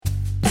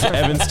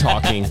Evan's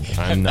talking.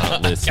 I'm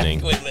not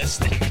listening. Quit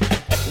listening.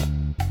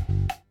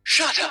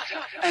 Shut up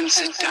and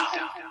sit down.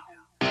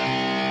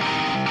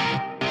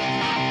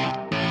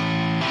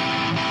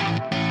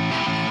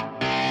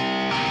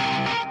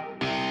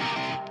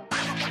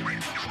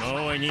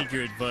 Oh, I need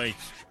your advice.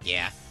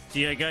 Yeah.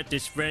 See, I got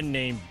this friend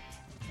named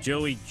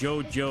Joey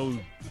Jojo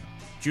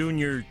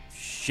Jr.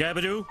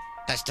 Shabadoo.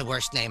 That's the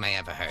worst name I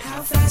ever heard.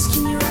 How fast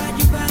can you ride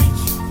your bike?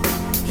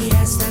 He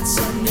asked that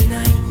Sunday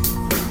night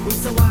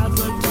with a wild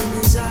look in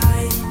his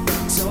eye.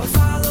 So I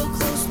follow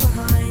close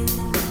behind.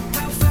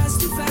 How fast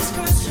do fast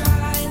cars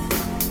drive?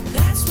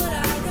 That's what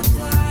I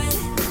replied.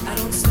 I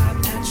don't stop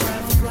at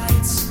traffic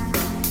lights.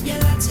 Yeah,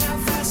 that's how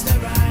fast I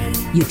ride.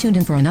 You tuned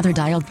in for another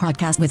Dialed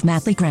podcast with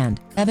Matt Lee Grand,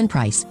 Evan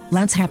Price,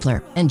 Lance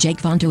Hepler, and Jake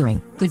Von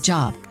Turing. Good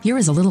job. Here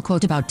is a little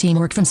quote about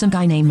teamwork from some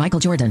guy named Michael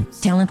Jordan.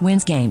 Talent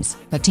wins games,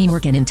 but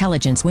teamwork and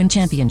intelligence win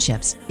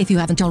championships. If you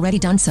haven't already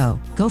done so,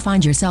 go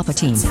find yourself a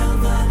team. Tell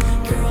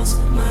the girls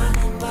my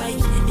bike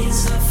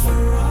is a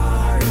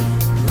Ferrari.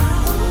 My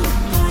whole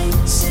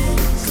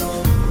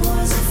bicycle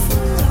was a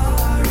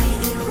Ferrari.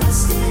 It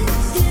rusted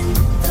in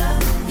the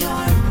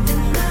yard,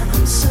 and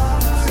I'm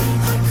sorry.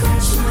 I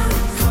crashed my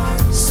car,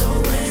 so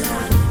when I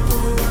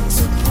pull up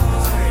to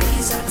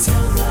parties, I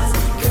tell the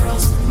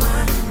girls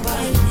my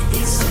bike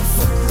is a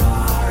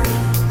Ferrari.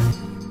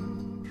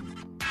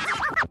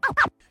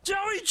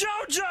 Joey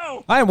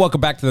Jojo! Hi, and welcome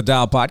back to the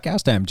Dial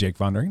Podcast. I'm Jake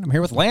Von Turing. I'm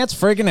here with Lance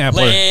friggin' Hepler.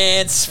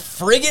 Lance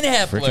friggin'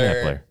 Hepler.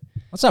 Freaking Hepler.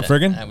 What's up,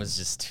 friggin'? That was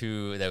just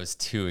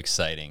too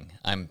exciting.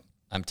 I'm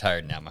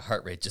tired now. My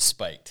heart rate just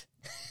spiked.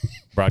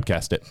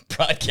 Broadcast it.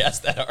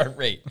 Broadcast that heart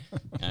rate.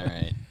 All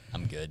right.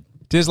 I'm good.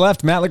 To his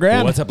left, Matt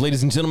LeGrand. What's up,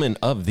 ladies and gentlemen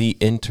of the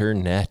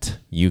internet?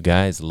 You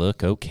guys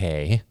look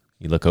okay.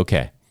 You look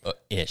okay.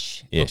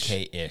 Ish. Ish.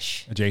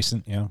 Okay-ish.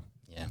 Adjacent, yeah.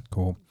 Yeah.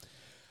 Cool.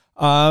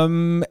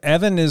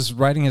 Evan is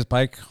riding his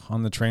bike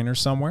on the trainer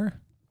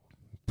somewhere,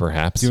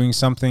 Perhaps. doing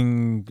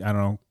something, I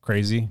don't know,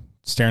 crazy,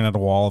 staring at a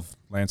wall of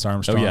Lance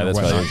Armstrong. Oh, yeah, or that's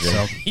whatnot.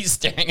 probably true. He's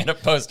staring at a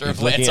poster He's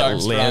of looking Lance at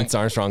Armstrong. Lance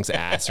Armstrong's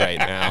ass right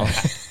now.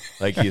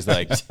 Like he's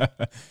like, I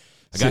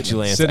got you,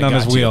 Lance. Sitting I on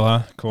got his you. wheel,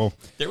 huh? Cool.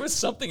 There was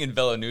something in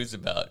Velo News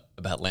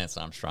about Lance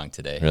Armstrong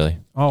today. Really?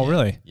 Oh,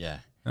 really? Yeah.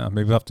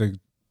 Maybe we'll have to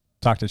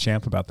talk to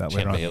Champ about that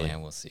later on. Bailey. Yeah,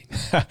 we'll see.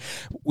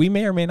 We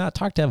may or may not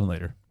talk to Evan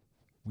later.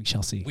 We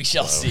shall see. We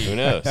shall Who see.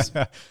 knows?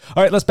 All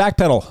right, let's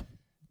backpedal.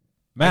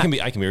 Matt.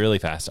 I can be really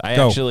fast. I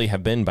Go. actually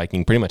have been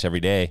biking pretty much every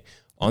day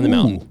on the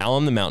mountain,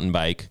 on the mountain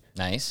bike,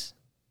 Nice.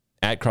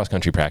 at cross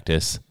country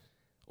practice,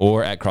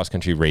 or at cross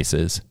country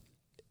races.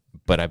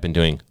 But I've been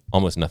doing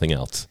almost nothing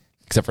else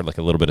except for like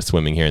a little bit of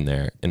swimming here and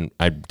there. And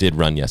I did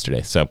run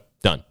yesterday, so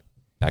done.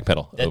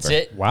 Backpedal. That's over.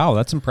 it. Wow,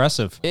 that's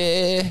impressive.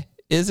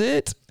 Is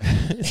it?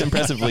 It's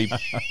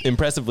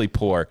impressively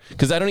poor.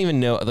 Because I don't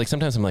even know. Like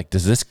sometimes I'm like,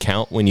 does this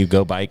count when you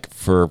go bike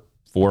for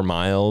 4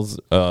 miles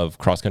of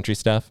cross country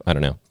stuff? I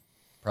don't know.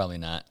 Probably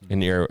not.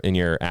 In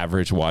your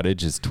average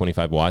wattage is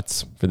 25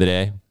 watts for the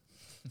day.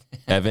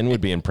 Evan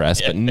would be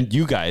impressed, but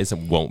you guys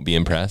won't be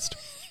impressed.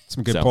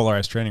 Some good So.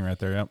 polarized training right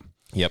there, yep.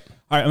 Yep.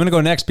 All right, I'm going to go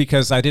next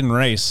because I didn't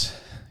race.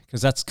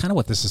 Because that's kind of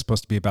what this is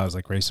supposed to be about, is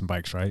like racing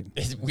bikes, right?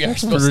 We are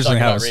That's supposed to talk originally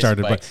how about it racing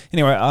started. bikes. But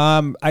anyway,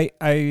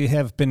 I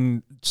have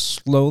been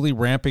slowly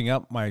ramping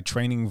up my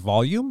training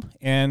volume,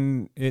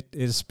 and it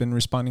has been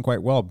responding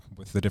quite well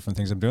with the different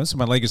things I'm doing. So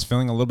my leg is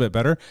feeling a little bit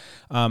better.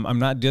 I'm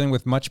not dealing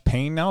with much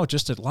pain now,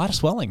 just a lot of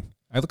swelling.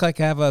 I look like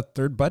I have a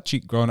third butt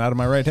cheek growing out of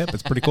my right hip.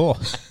 It's pretty cool.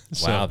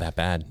 So, Wow, that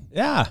bad.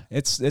 yeah,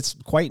 it's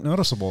quite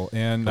noticeable.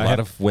 And A lot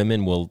of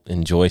women will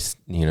enjoy,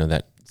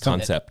 that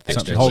concept. something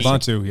extra to hold cheek. on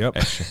to. Yep.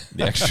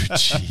 The extra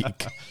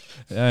cheek.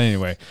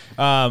 Anyway,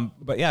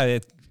 but yeah,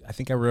 I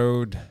think I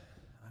rode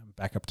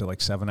back up to like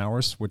 7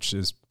 hours, which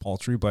is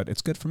paltry, but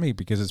it's good for me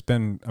because it's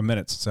been a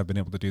minute since I've been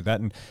able to do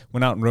that. And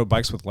went out and rode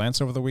bikes with Lance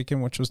over the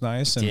weekend, which was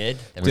nice. And That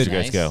Where'd was you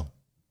guys nice. go?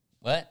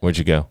 What? Where'd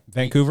you go?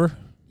 Vancouver,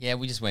 Yeah,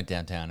 we just went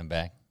downtown and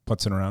back.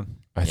 putzing around.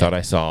 I thought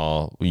I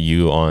saw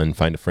you on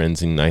Find a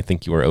Friends, and I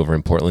think you were over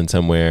in Portland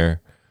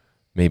somewhere.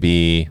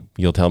 Maybe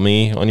you'll tell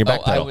me on your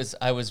back pedal.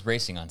 I was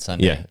racing on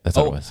Sunday. Yeah, that's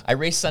what it was. I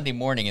raced Sunday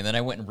morning, and then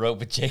I went and rode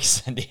with Jake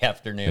Sunday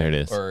afternoon. There it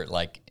is. Or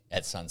like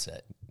at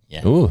sunset.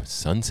 Yeah. Ooh,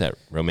 sunset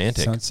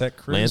romantic. Sunset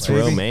cruise, Lance baby.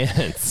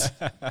 romance.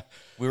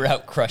 We were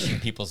out crushing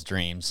people's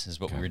dreams is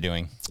what we were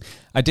doing.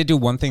 I did do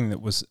one thing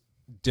that was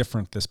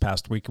different this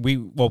past week.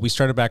 We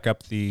started back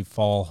up the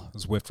fall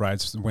Zwift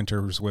rides,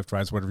 winter Zwift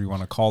rides, whatever you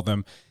want to call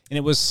them, and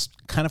it was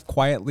kind of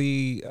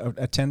quietly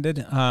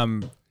attended.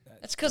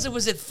 That's because it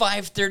was at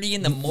 5:30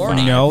 in the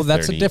morning. No,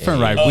 that's a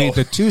different ride. Oh.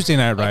 The Tuesday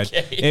night ride.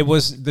 Okay. It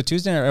was the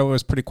Tuesday night ride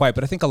was pretty quiet,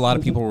 but I think a lot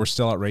of people were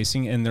still out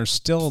racing, and there's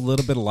still a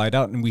little bit of light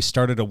out. And we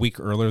started a week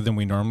earlier than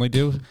we normally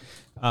do,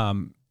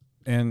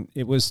 and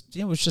it was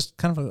just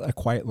kind of a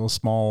quiet little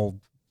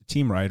small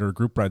team ride or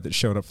group ride that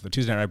showed up for the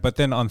Tuesday night ride. But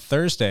then on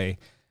Thursday,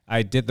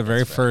 I did the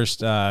very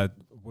first.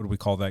 What do we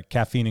call that?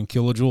 Caffeine and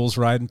kilojoules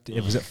ride.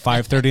 It was at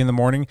 5:30 in the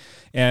morning,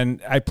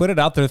 and I put it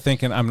out there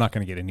thinking I'm not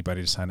going to get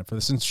anybody to sign up for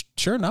this. And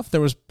sure enough,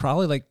 there was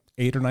probably like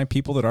 8 or 9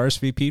 people that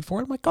RSVP'd for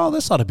it. I'm like, oh,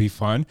 this ought to be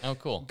fun. Oh,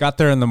 cool. Got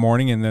there in the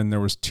morning, and then there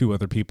was 2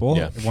 other people.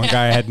 Yeah. One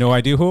guy I had no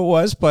idea who it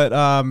was, but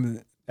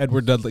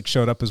Edward Dudlick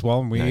showed up as well,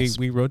 and Nice.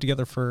 we rode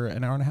together for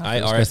an hour and a half. I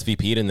It was great.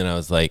 RSVP'd and then I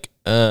was like,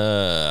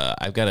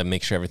 I've got to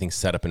make sure everything's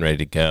set up and ready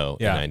to go.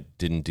 Yeah. And I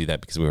didn't do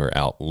that because we were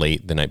out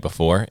late the night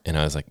before. And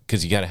I was like,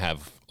 because you got to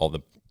have all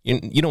the,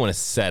 you don't want to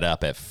set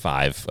up at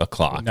 5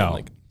 o'clock. No. And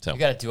like, so You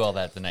got to do all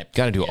that the night.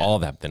 got to do yeah. all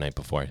that the night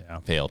before.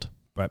 Failed.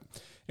 But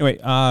anyway,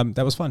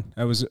 that was fun.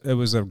 It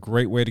was a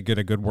great way to get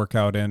a good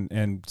workout in.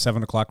 And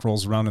 7 o'clock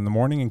rolls around in the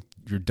morning, and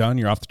you're done.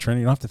 You're off the train.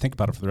 You don't have to think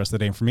about it for the rest of the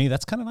day. And for me,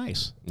 that's kind of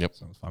nice. Yep.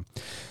 So it was fun.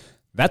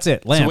 That's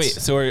it, Lance.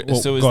 So wait, so Well,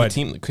 is go the ahead.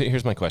 team?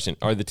 Here's my question: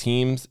 are the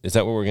teams? Is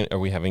that what we're gonna? Are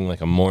we having like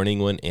a morning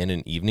one and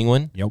an evening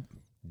one? Yep.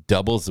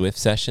 Double Zwift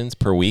sessions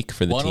per week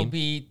for the One will team.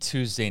 be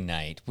Tuesday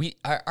night.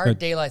 Our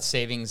daylight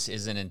savings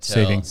isn't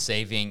until Savings.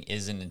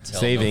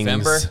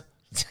 November.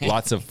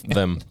 Lots of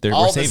them. All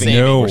We're the saving. savings.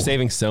 No. We're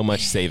saving so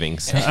much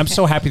savings. I'm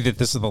so happy that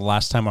this is the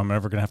last time I'm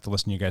ever going to have to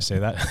listen to you guys say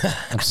that.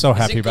 I'm so Is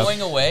happy it about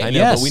going away? I know,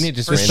 Yes, but we need to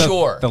just this is random-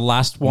 sure. the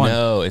last one.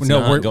 No, it's we're-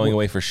 not going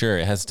away for sure.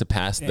 It has to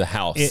pass the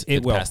House.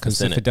 It will, pass the because if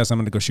Senate. it does, I'm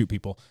going to go shoot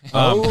people.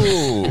 Oh,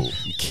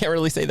 you can't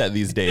really say that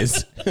these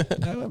days.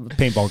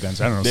 Paintball guns.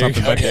 I don't know, There you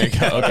something go, like there you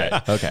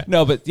that. go. Okay.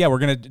 No, but yeah, we're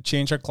going to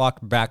change our clock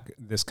back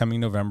this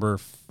coming November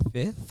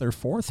 5th or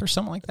 4th or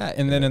something like that.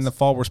 And then in the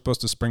fall, we're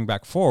supposed to spring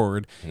back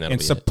forward. And that'll And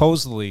be it.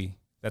 supposedly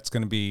that's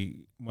going to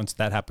be, once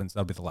that happens,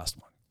 that'll be the last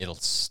one. It'll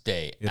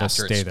stay It'll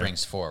after stay it there.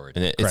 springs forward.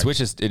 And it Correct.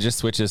 switches. It just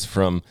switches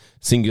from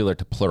singular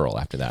to plural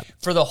after that.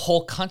 For the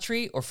whole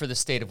country or for the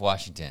state of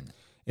Washington?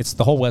 It's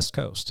the whole West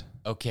Coast.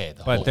 Okay.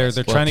 The But whole they're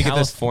West trying to get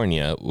this.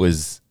 California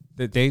was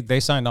They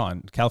signed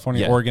on.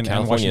 California, yeah, Oregon, and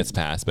California. It's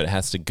Washington. passed, but it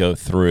has to go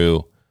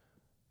through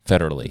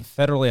federally,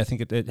 Federally, I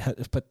think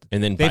but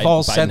and then they've Biden,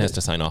 all Biden said has that-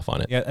 to sign off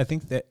on it. Yeah, I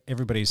think that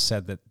everybody's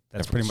said that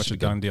that's pretty much a should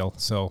be good. done deal.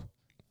 So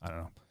I don't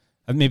know.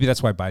 Maybe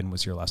that's why Biden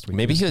was here last week.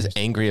 Maybe he was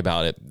angry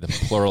about it, the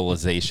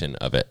pluralization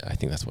of it. I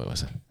think that's what it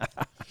was.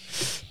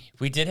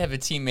 We did have a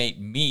teammate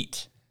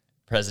meet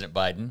President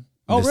Biden.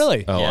 Oh, This-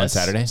 really? Oh, on Yes.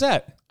 Saturday. What's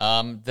that?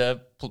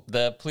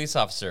 The police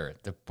officer.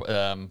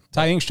 Ty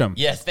Engstrom.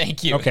 Yes,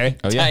 thank you. Okay.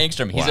 Oh, yeah? Ty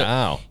Engstrom.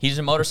 Wow. He's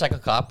a motorcycle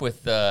cop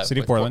with City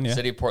of with Portland, yeah.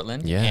 City of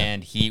Portland. Yeah.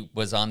 And he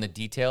was on the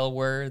detail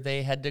where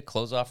they had to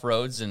close off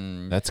roads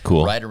and That's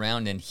cool. ride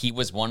around. And he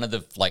was one of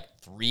the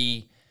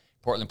 3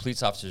 Portland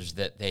police officers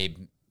that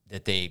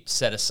they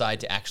set aside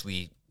to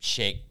actually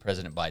shake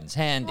President Biden's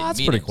hand. in That's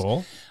pretty meetings.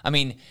 cool. I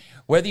mean,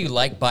 whether you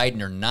like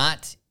Biden or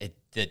not,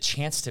 the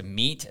chance to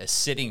meet a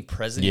sitting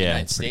president of the Yeah,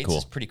 United it's pretty States cool.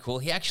 is pretty cool.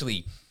 He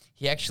actually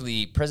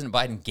President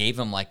Biden gave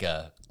him like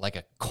a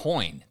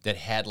coin that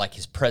had like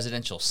his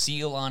presidential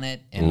seal on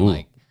it, and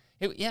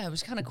it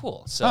was kind of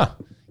cool. So Huh.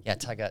 yeah,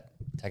 Ty got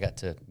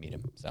to meet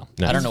him. So I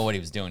Nice. don't know what he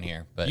was doing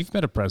here, but You've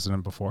met a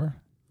president before.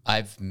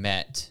 I've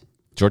met.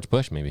 George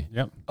Bush, maybe.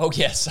 Yep. Oh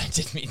yes, I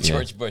did meet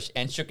George Bush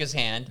and shook his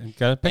hand.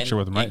 Got a picture and-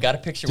 with him, and right? Got a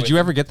picture. Did with you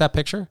him. ever get that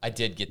picture? I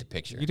did get the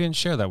picture. You didn't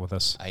share that with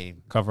us. I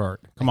Cover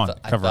art. Come on,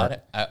 I cover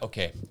thought art.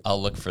 okay,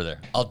 I'll look further.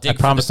 I'll dig. I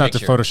promise for the not to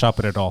picture. Photoshop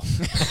it at all.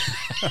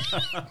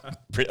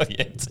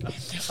 Brilliant.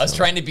 I was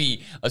trying to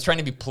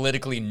be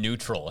politically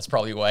neutral. That's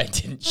probably why I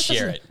didn't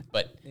share it.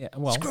 But Yeah,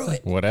 well, screw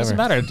it. Whatever. Doesn't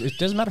matter. It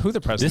doesn't matter who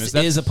the president This is.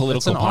 That's- is a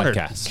political that's an honor.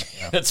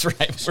 podcast. That's right.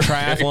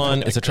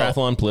 Triathlon. It's a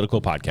triathlon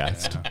political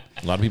podcast.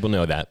 A lot of people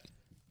know that.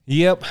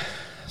 Yep.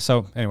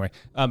 So anyway,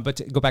 but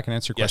to go back and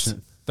answer your Yes.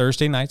 question.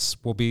 Thursday nights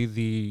will be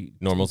the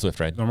Normal Zwift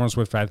ride. normal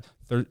Swift ride.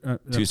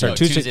 Tuesday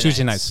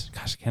Tuesday nights. nights.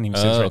 Gosh, I can't even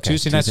say this Oh, right. okay.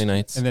 Tuesday Tuesday nights,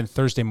 nights. and then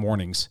Thursday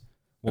mornings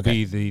will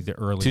Okay. be the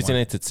early Tuesday one.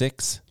 nights at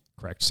 6,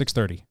 Correct.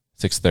 6:30,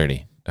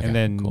 6:30. Okay, and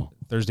then cool.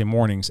 Thursday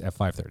mornings at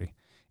 5:30.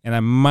 And I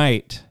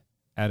might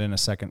add in a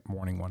second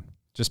morning one,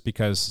 just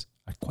because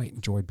I quite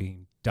enjoyed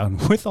being done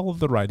with all of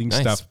the writing Nice.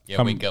 stuff.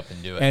 Yeah, wake up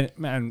and do it. And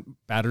man,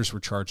 batters were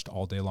charged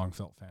all day long.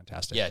 Felt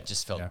fantastic. Yeah, it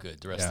just felt Yeah.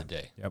 good the rest of the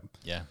day. Yep.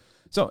 Yeah.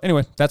 So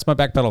anyway, that's my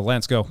back pedal.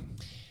 Lance, go.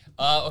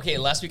 Okay,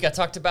 last week I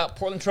talked about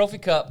Portland Trophy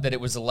Cup, that it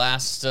was the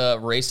last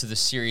race of the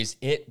series.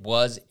 It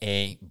was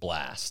a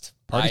blast.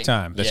 Party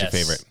time. That's your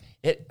favorite.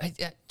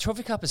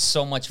 Trophy Cup is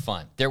so much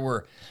fun. There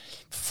were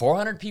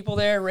 400 people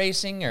there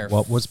racing. Or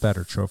What was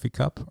better, Trophy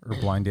Cup or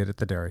Blind Date at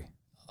the Dairy?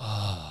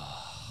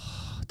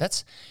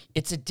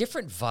 it's a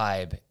different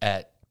vibe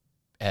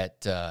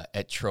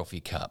at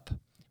Trophy Cup.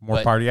 More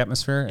But party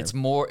atmosphere. It's a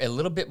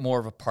little bit more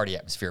of a party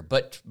atmosphere.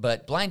 But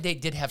Blind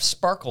Date did have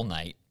Sparkle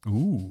Night,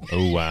 Ooh.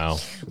 Oh, wow.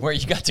 where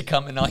you got to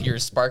come in all your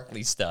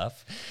sparkly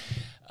stuff.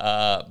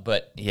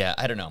 But yeah,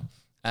 I don't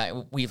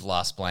know. We've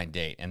lost Blind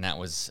Date, and that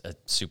was a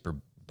super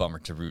bummer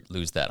to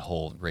lose that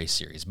whole race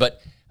series.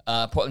 But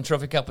Portland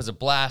Trophy Cup was a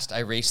blast. I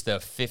raced the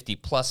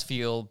 50-plus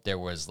field. There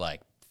was like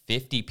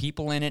 50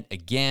 people in it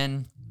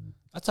again.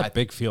 That's a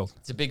big field.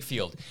 It's a big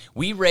field.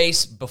 We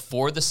race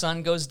before the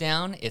sun goes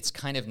down. It's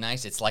kind of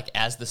nice. It's like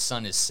as the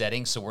sun is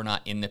setting, so we're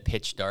not in the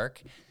pitch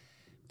dark.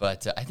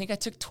 But I think I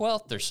took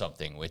 12th or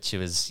something, which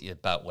was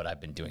about what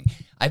I've been doing.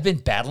 I've been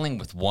battling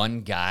with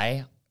one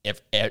guy at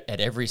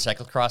every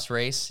cyclocross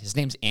race. His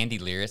name's Andy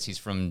Liris. He's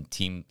from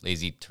Team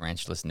Lazy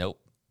Tarantulas. Nope.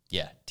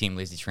 Yeah, Team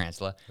Lazy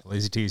Tarantula.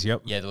 Lazy Tees,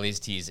 yep. Yeah, the Lazy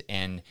Tees,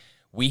 and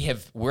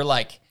we're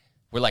like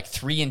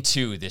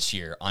 3-2 this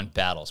year on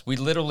battles. We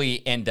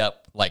literally end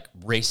up like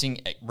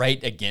racing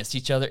right against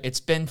each other. It's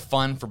been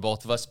fun for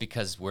both of us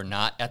because we're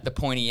not at the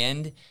pointy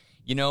end,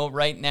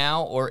 right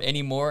now or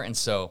anymore. And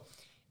so,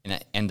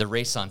 and the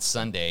race on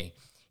Sunday,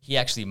 he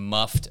actually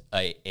muffed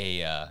a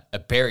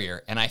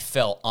barrier, and I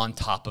fell on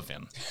top of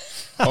him.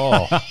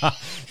 Oh,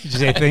 did you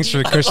say thanks for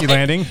the cushy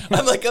landing?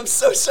 I'm like, I'm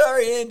so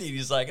sorry, Andy. And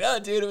he's like, oh,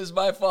 dude, it was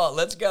my fault.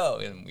 Let's go.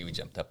 And we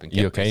jumped up and kept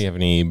You okay? racing. You have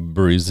any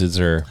bruises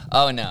or?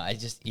 Oh, no, I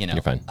just,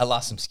 You're fine. I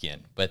lost some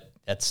skin, but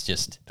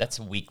that's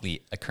a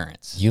weekly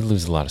occurrence. You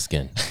lose a lot of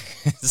skin.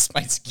 This is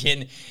my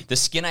skin. The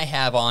skin I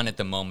have on at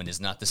the moment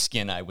is not the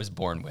skin I was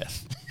born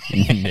with.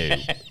 No,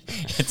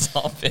 It's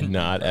all been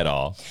not at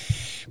all.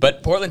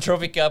 But Portland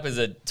Trophy Cup is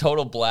a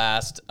total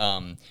blast.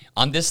 On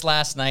this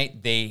last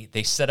night, they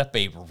set up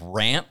a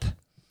ramp.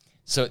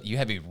 So you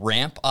have a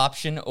ramp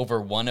option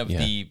over one of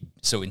the.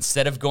 So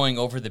instead of going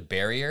over the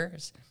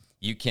barriers,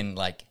 you can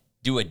like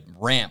do a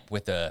ramp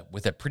with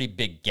a pretty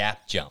big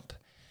gap jump.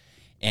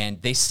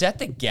 And they set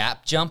the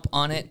gap jump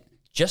on it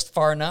just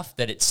far enough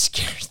that it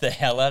scares the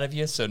hell out of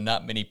you. So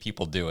not many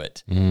people do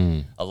it.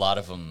 A lot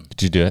of them.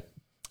 Did you do it?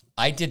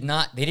 I did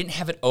not. They didn't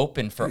have it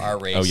open for our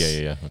race. Oh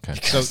yeah. Okay.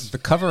 So the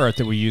cover art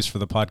that we used for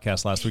the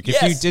podcast last week, if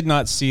Yes. you did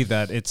not see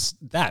that, it's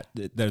that.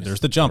 There's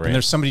the jump, Right. and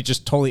there's somebody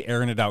just totally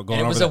airing it out, going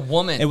And it over was that. a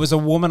woman. It was a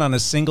woman on a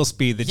single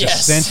speed that Yes.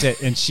 just sent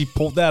it, and she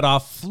pulled that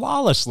off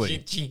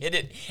flawlessly. She hit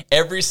it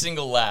every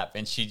single lap,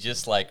 and she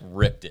just like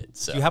ripped it.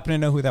 So Do you happen to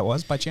know who that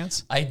was by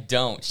chance? I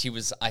don't. She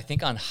was, I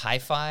think, on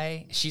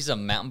Hi-Fi. She's a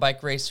mountain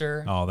bike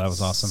racer. Oh, that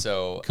was awesome.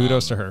 So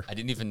Kudos to her. I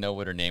didn't even know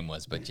what her name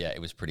was, but yeah,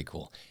 it was pretty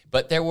cool.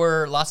 But there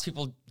were lots of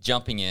people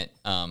jumping it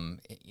on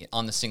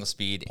the single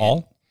speed. And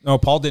Paul? No,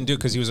 Paul didn't do it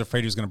because he was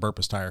afraid he was going to burp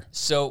his tire.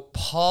 so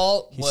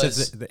Paul said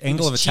was the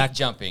angle of cheat attack-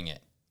 jumping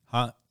it.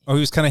 Huh? Oh, he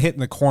was kind of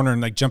hitting the corner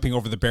and like jumping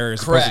over the barrier.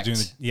 As Correct.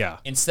 opposed to doing yeah.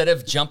 Instead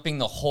of jumping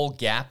the whole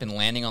gap and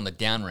landing on the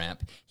down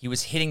ramp, he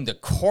was hitting the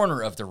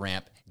corner of the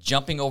ramp,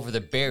 jumping over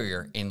the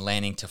barrier and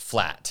landing to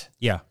flat.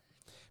 Yeah.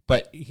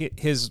 But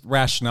his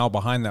rationale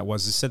behind that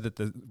was he said that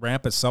the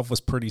ramp itself was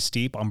pretty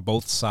steep on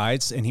both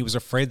sides, and he was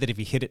afraid that if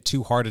he hit it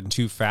too hard and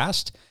too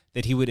fast,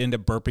 that he would end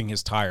up burping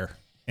his tire.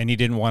 And he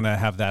didn't want to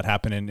have that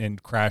happen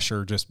and crash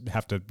or just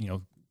have to,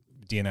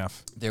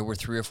 DNF. There were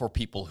 3 or 4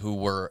 people who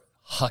were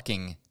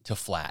hucking to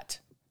flat,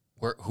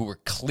 who were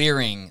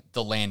clearing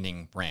the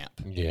landing ramp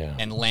Yeah.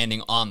 and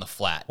landing on the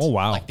flat. Oh,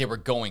 wow. Like they were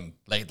going,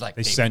 like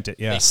They sent it,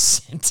 yeah. They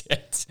sent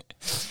it.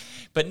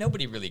 But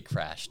nobody really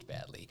crashed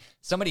badly.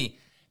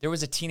 There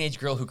was a teenage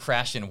girl who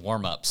crashed in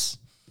warm-ups.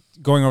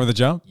 Going over the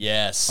jump?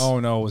 Yes. Oh,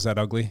 no. Was that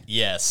ugly?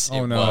 Yes,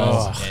 Oh, it no.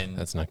 was. Oh, And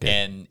that's not good.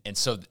 And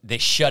so they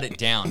shut it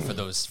down for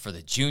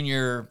the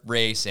junior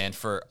race and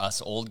for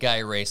us old guy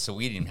race. So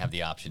we didn't have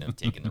the option of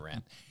taking the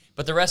ramp.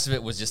 But the rest of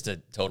it was just a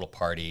total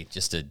party,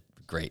 just a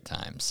great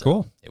time. So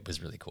Cool. It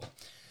was really cool.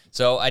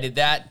 So I did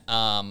that.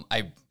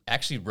 I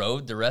actually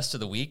rode the rest of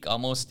the week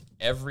almost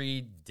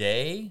every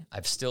day.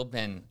 I'm still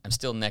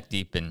neck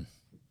deep in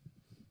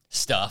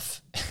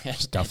stuff.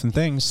 Stuff and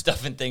things.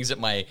 Stuff and things at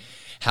my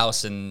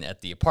house and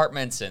at the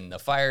apartments and the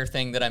fire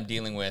thing that I'm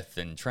dealing with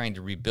and trying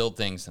to rebuild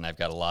things. And I've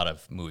got a lot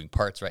of moving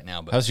parts right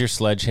now. But How's your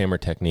sledgehammer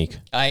technique?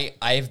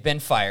 I've been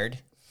fired.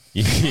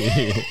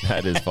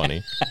 That is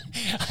funny.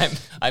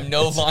 I'm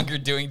no longer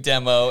doing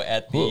demo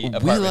at the we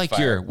apartment like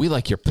fire.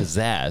 your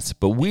pizzazz,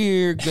 but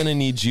we're gonna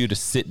need you to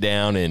sit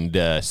down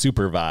and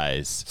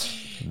supervise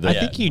the I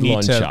think you need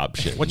lunch to.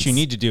 options. What you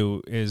need to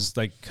do is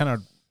like kind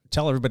of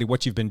tell everybody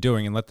what you've been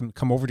doing and let them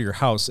come over to your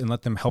house and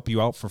let them help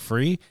you out for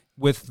free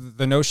with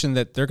the notion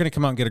that they're going to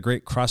come out and get a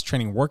great cross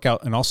training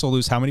workout and also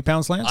lose how many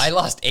pounds, Lance? I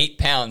lost 8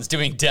 pounds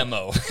doing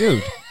demo.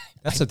 Dude,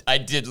 that's I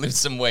did lose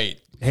some weight.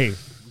 hey,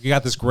 you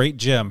got this great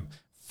gym,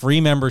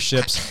 free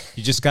memberships.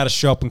 You just got to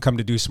show up and come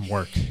to do some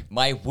work.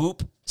 My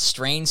Whoop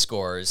strain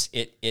scores,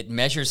 it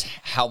measures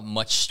how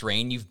much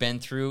strain you've been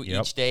through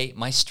Yep. each day.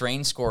 My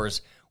strain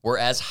scores were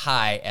as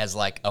high as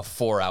like a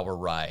 4-hour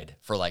ride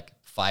for like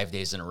 5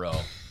 days in a row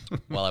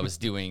while I was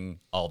doing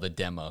all the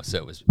demo. So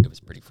it was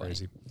pretty funny.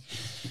 Crazy.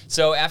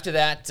 So after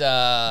that,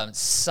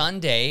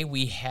 Sunday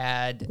we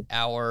had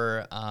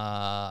our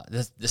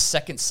the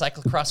second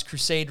cyclocross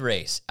crusade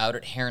race out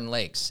at Heron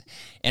Lakes,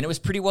 and it was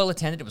pretty well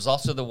attended. It was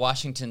also the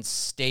Washington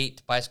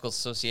State Bicycle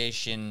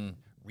Association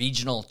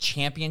regional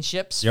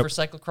championships Yep. for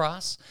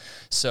cyclocross.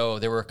 So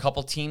there were a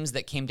couple teams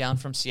that came down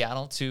from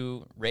Seattle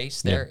to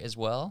race there as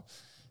well.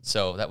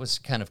 So that was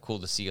kind of cool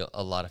to see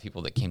a lot of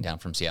people that came down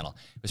from Seattle.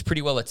 It was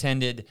pretty well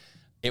attended.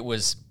 It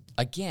was,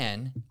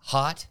 again,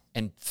 hot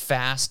and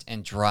fast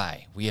and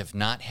dry. We have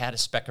not had a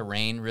speck of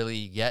rain really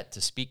yet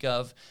to speak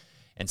of.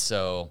 And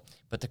so,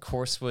 but the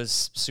course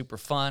was super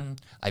fun.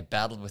 I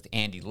battled with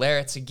Andy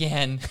Laritz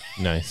again.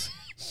 Nice.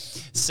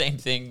 Same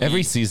thing.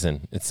 Every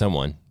season, it's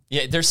someone.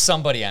 Yeah, there's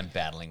somebody I'm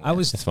battling with. I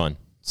was It's fun.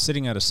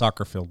 sitting at a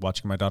soccer field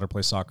watching my daughter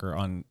play soccer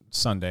on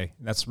Sunday.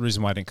 That's the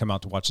reason why I didn't come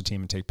out to watch the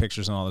team and take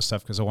pictures and all this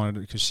stuff because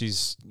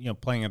she's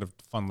playing at a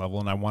fun level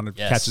and I wanted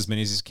to Yes. catch as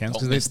many as I can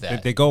Don't miss because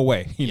that. they go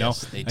away. Yes,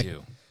 know they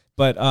do.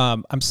 But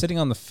I'm sitting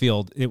on the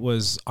field. It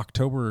was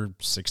October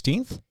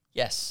 16th.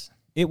 Yes.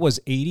 It was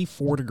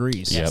 84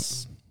 degrees.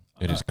 Yes.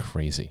 It is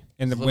crazy.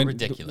 And the little wind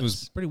ridiculous. It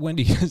was pretty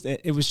windy.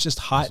 It was just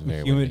hot and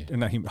very humid, windy. and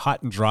not humid,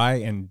 hot and dry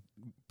and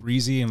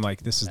breezy, and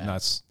like this is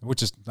nuts,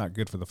 which is not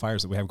good for the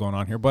fires that we have going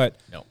on here. But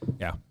No.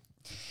 yeah,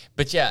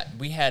 But yeah,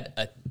 we had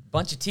a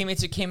bunch of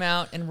teammates who came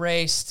out and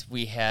raced.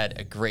 We had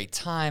a great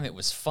time. It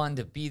was fun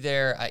to be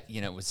there. I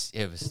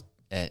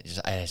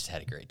just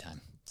had a great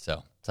time.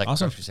 So it's like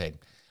Awesome. Cross Crusade.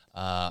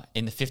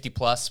 In the 50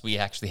 plus, we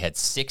actually had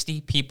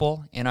 60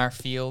 people in our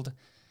field,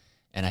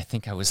 and I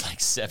think I was like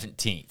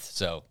 17th.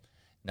 So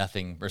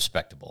nothing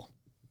respectable.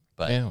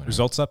 But Yeah, whatever.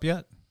 results up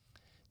yet?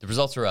 the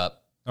results are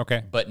up,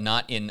 Okay, but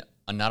not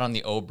on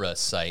the Obra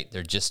site.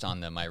 They're just on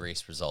the My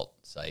Race Result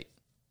site.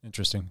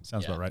 interesting.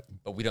 Sounds Yeah. about right.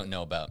 But we don't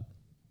know about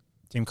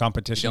Team we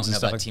competitions don't and know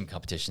stuff. about Like, team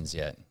competitions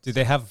yet. did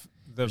they have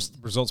the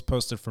results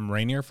posted from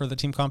Rainier for the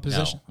team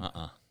composition? No.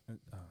 Oh,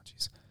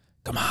 jeez.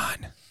 Come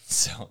on.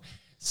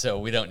 So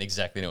we don't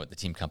exactly know what the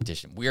team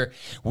competition.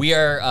 We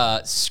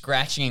are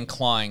scratching and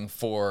clawing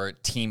for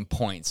team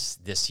points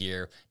this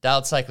year.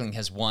 Dialed Cycling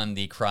has won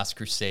the Cross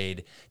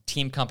Crusade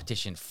team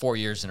competition 4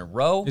 years in a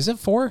row. Is it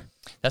 4?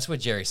 That's what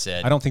Jerry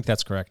said. I don't think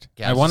that's correct.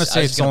 Yeah, I want to just-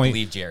 say was it's gonna only.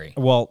 believe Jerry.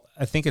 Well,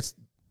 I think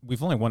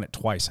we've only won it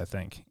twice, I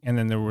think, and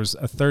then there was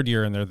a third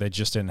year in there they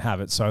just didn't have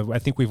it. So I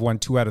think we've won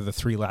 2 out of the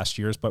 3 last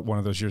years, but one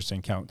of those years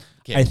didn't count.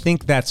 Okay. I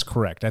think that's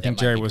correct. I think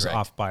might Jerry be was correct.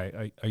 off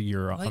by a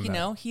year Well, on you that.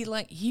 know,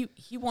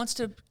 he wants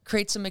to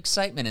create some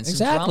excitement and some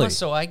Exactly. drama.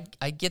 So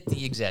I get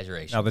the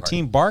exaggeration. Now the part.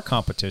 team bar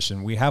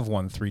competition, we have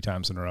won 3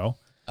 times in a row.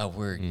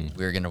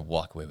 we're gonna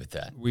walk away with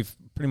that. We've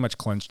pretty much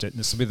clinched it, and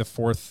this will be the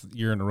 4th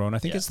year in a row. And I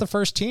think Yeah. it's the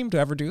first team to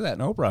ever do that in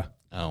Obra.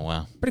 Oh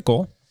wow. Pretty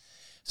cool.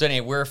 So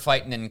anyway, we're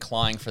fighting and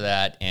clawing for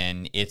that,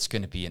 and it's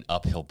going to be an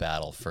uphill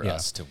battle for Yeah.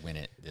 us to win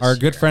it. This Our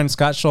good year. friend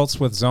Scott Schultz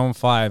with Zone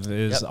 5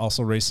 is Yep.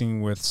 also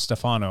racing with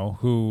Stefano,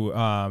 who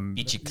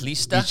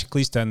Biciclista.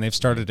 Biciclista, and they've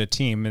started a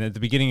team. And at the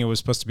beginning, it was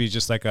supposed to be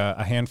just like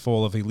a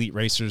handful of elite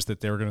racers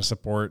that they were going to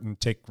support and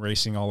take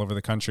racing all over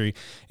the country.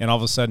 And all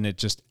of a sudden, it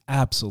just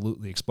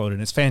absolutely exploded.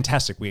 And it's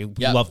fantastic. We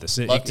Yeah, love this.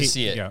 love to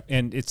see it. Yeah,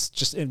 and it's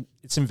just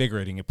it's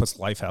invigorating. It puts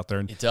life out there.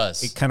 And It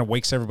does. It kind of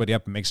wakes everybody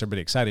up and makes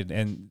everybody excited.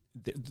 And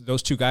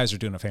those 2 guys are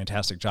doing a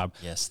fantastic job.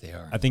 Yes, they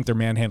are. I think they're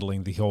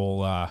manhandling the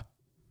whole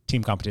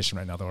team competition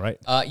right now, though, right?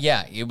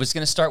 Yeah, it was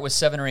going to start with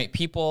 7 or 8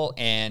 people,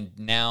 and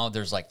now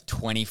there's like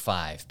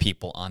 25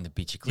 people on the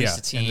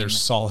Biciclista team. and they're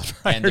solid And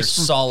they're riders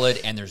from-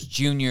 solid, and there's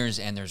juniors,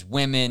 and there's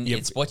women.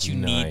 It's what you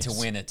need to Nice.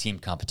 win a team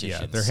competition.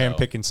 Yeah, they're So,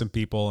 handpicking some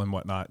people and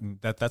whatnot, and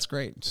that's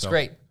great. It's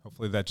great.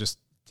 Hopefully that just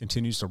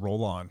continues to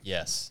roll on.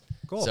 Yes.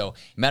 Cool. So,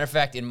 matter of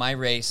fact, in my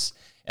race,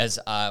 as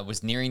I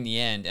was nearing the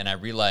end and I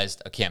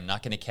realized, okay, I'm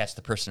not going to catch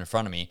the person in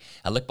front of me,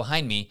 I looked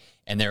behind me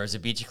and there was a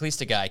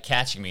Biciclista guy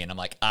catching me, and I'm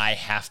like, I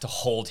have to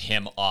hold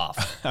him off.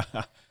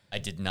 I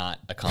did not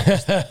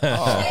accomplish that.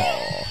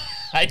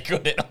 I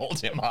couldn't hold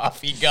him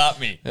off. He got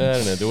me. I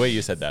don't know. The way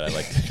you said that, I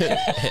liked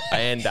it.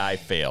 And I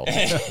failed.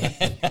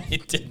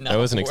 It did not I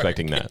wasn't work.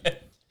 expecting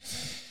that.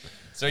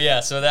 So,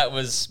 yeah, so that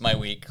was my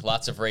week.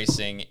 Lots of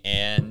racing,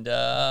 and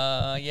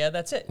yeah,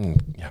 that's it.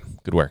 Yeah,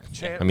 good work.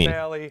 Champ I mean,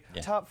 Valley,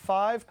 top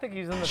 5. I think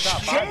he's in the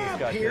top 5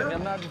 discussion.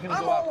 I'm not just going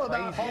to go out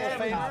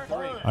crazy. Hall of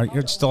Famer. Are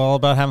you still all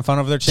about having fun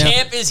over there, Champ?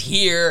 Champ is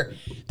here.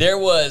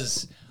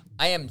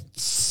 I am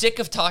sick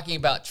of talking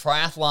about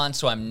triathlon,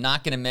 so I'm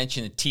not going to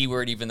mention the T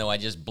word, even though I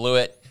just blew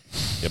it.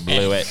 you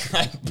blew it.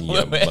 I blew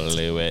You it.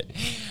 blew it.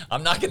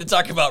 I'm not going to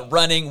talk about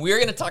running. We're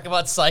going to talk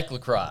about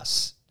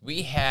cyclocross.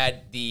 We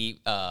had the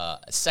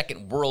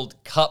second World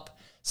Cup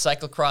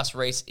cyclocross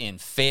race in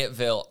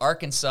Fayetteville,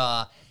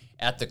 Arkansas,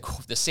 at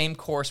the same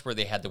course where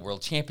they had the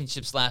World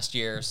Championships last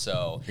year.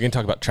 So You're going to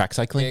talk about track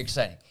cycling? very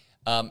exciting.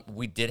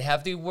 We did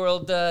have the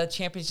World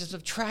Championships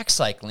of track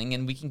cycling,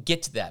 and we can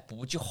get to that. But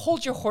would you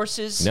hold your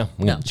horses? No,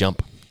 I'm going to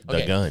jump the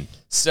Okay. gun.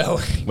 So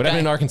What happened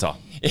in Arkansas?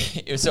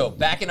 So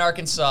back in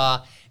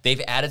Arkansas,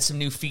 they've added some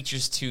new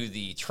features to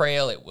the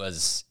trail.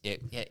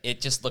 It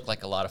just looked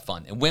like a lot of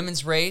fun. In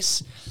women's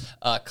race,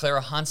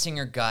 Clara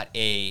Hansinger got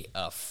a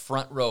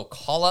front row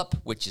call up,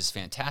 which is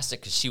fantastic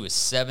because she was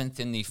 7th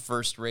in the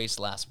first race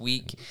last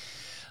week.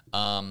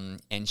 And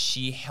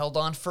she held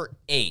on for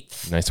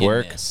 8th. Nice in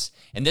work. this.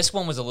 And this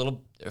one was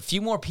a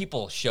few more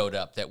people showed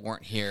up that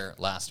weren't here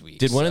last week.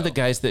 Did one of So- the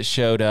guys that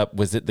showed up,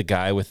 was it the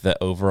guy with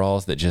the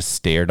overalls that just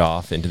stared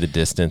off into the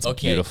distance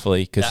Okay,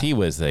 beautifully? Because that- he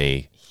was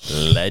a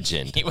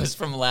legend. He was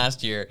from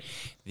last year.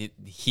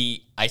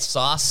 I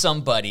saw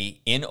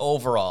somebody in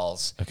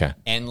overalls, Okay.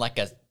 and like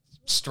a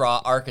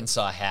straw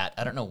Arkansas hat.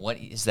 I don't know what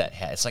is that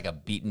hat. It's like a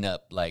beaten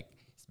up like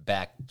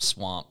back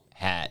swamp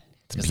hat.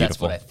 Because that's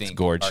what I beautiful. It's think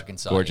gorgeous.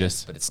 Arkansas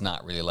is, but it's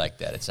not really like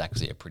that. It's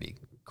actually a pretty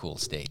cool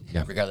state.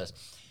 Yeah. Regardless,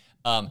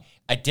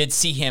 I did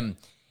see him.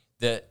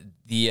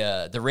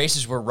 The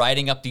racers were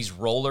riding up these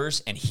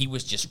rollers, and he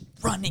was just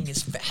running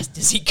as fast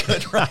as he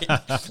could, right?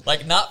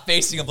 Like not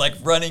facing them, like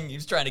running. He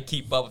was trying to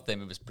keep up with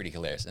them. It was pretty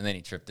hilarious. And then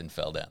he tripped and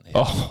fell down the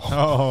hill.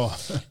 Oh,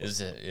 It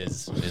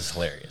was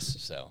hilarious.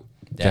 So,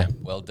 Okay.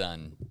 well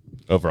done.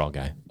 Overall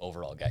guy.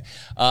 Overall guy.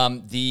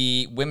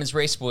 The women's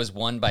race was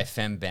won by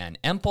Fem Van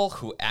Empel,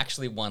 who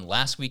actually won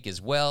last week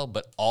as well,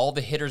 but all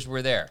the hitters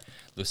were there.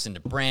 Lucinda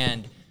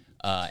Brand,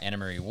 Anna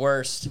Marie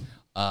Wurst.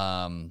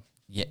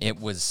 Yeah, it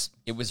was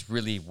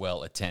really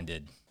well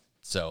attended,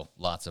 so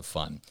lots of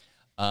fun.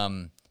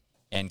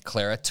 And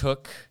Clara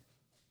took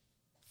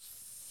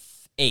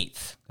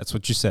 8th. That's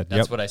what you said.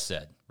 That's Yep. what I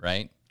said,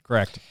 right?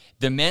 Correct.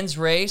 The men's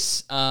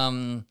race,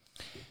 Ellie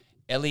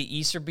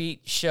Easterbeat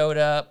showed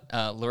up.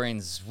 Lorraine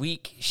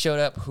Zwiek showed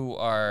up, who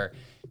are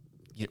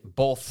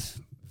both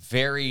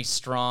very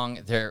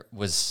strong. There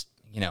was,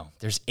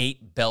 there's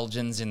 8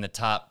 Belgians in the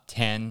top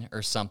 10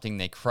 or something.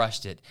 They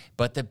crushed it.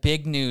 But the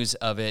big news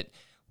of it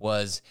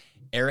was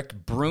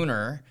Eric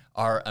Bruner,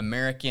 our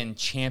American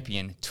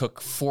champion, took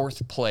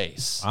 4th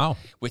place. Wow.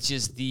 Which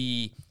is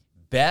the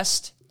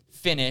best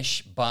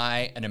finish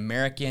by an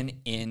American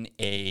in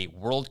a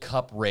World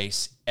Cup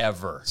race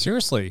ever.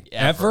 Seriously?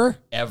 Ever?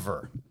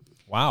 Ever?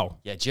 Wow.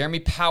 Yeah, Jeremy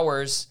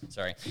Powers,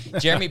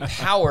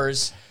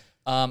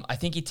 I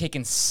think he'd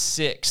taken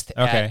 6th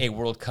at a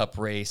World Cup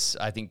race,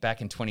 I think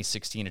back in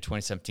 2016 or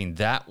 2017.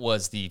 That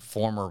was the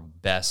former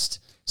best.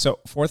 So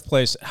 4th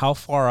place, how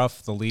far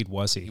off the lead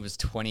was he? He was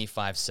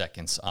 25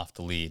 seconds off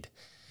the lead.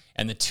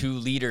 And the 2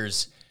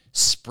 leaders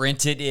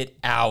sprinted it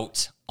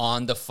out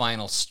on the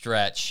final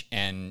stretch,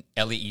 and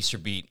Ellie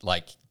Easterbeat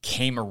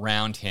came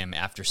around him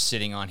after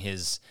sitting on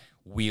his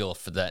wheel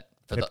for that.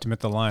 Tipped him at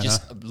the line,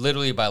 just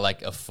literally by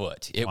a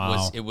foot. It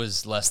Wow.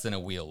 was less than a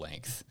wheel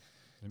length.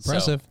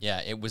 Impressive. So,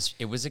 yeah, it was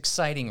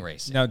exciting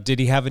racing. Now, did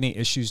he have any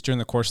issues during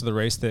the course of the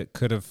race that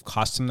could have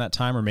cost him that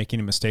time or make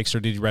any mistakes, or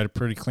did he ride a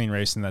pretty clean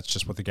race and that's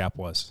just what the gap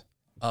was?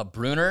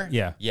 Bruner?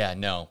 Yeah. Yeah,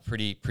 no,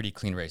 pretty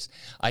clean race.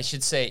 I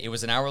should say it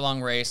was an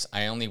hour-long race.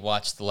 I only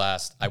watched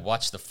I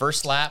watched the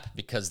first lap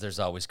because there's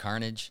always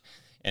carnage,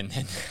 and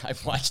then I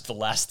watched the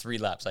last 3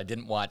 laps. I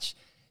didn't watch,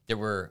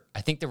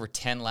 I think there were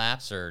 10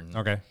 laps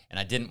Okay. And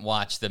I didn't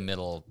watch the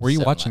middle. Where are you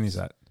 7 watching laps.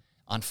 these at?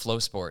 On Flow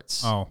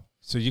Sports. Oh,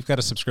 so you've got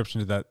a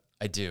subscription to that.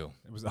 I do.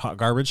 It was the hot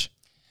garbage?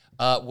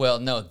 Well,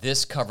 no,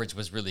 this coverage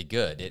was really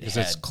good. Because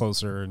it's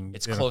closer.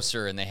 It's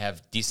closer, and they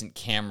have decent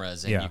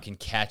cameras, and Yeah. you can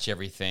catch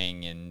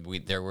everything. And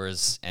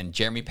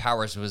Jeremy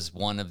Powers was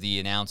one of the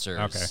announcers,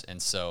 Okay. and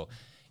so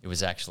it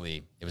was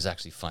actually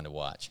fun to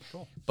watch.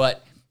 Cool.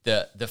 But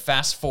the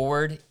fast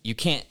forward, you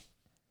don't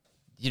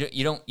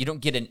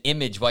get an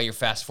image while you're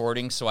fast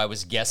forwarding. So I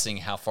was guessing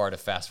how far to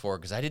fast forward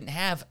because I didn't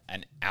have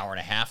an hour and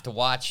a half to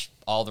watch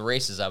all the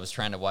races. I was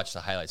trying to watch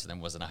the highlights, and there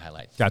wasn't a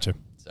highlight. Gotcha.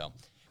 So,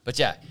 but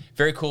yeah,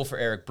 very cool for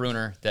Eric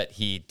Bruner that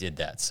he did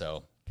that.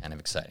 So kind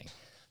of exciting.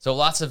 So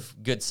lots of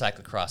good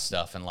cyclocross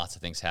stuff and lots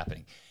of things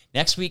happening.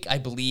 Next week, I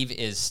believe,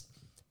 is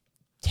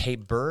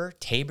Tabor.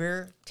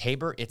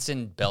 It's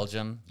in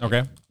Belgium.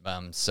 Okay.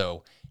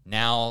 So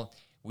now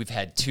we've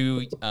had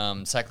 2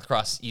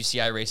 cyclocross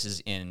UCI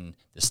races in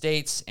the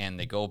States, and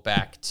they go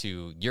back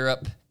to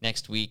Europe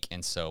next week.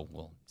 And so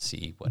we'll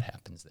see what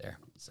happens there.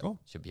 So Cool.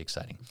 Should be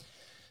exciting.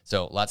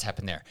 So lots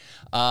happened there.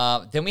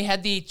 Then we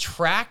had the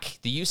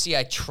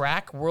UCI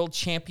Track World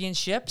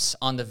Championships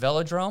on the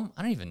Velodrome.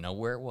 I don't even know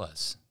where it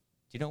was.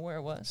 Do you know where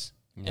it was?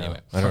 No, Anyway,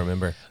 I don't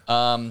remember.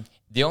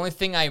 the only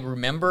thing I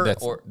remember,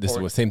 This is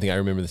the same thing. I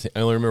remember I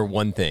only remember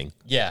one thing.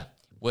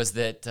 was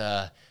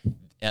that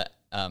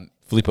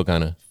Filippo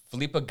Ganna.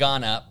 Filippo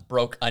Ganna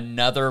broke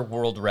another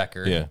world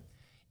record. Yeah.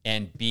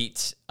 And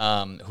beat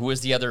who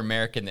was the other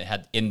American that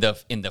had in the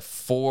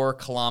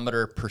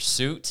 4-kilometer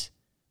pursuit,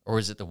 or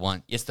is it the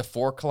one? It's the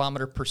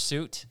 4-kilometer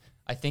pursuit,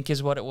 I think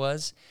is what it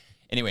was.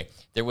 Anyway,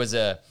 there was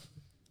a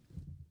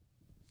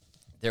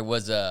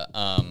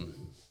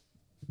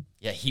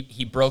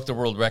he broke the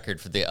world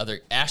record for the other.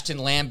 Ashton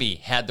Lambie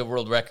had the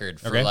world record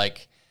for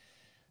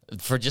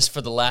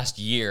for the last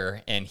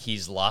year, and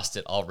he's lost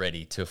it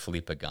already to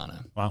Filippo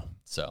Ganna. Wow.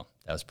 So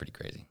that was pretty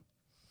crazy.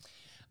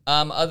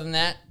 Other than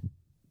that,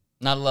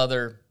 not a lot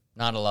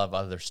of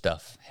other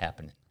stuff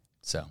happening.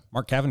 So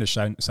Mark Cavendish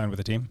signed with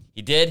the team.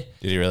 he did.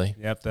 Did he really?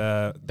 Yep.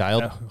 The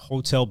Dialed?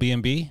 Hotel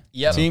B&B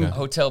Yep. team. Okay.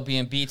 Hotel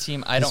B&B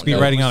team. I He's don't be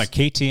know. riding on a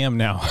KTM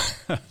now.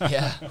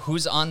 Yeah.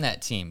 Who's on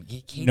that team?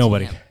 KTM.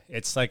 Nobody.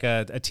 It's like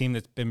a team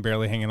that's been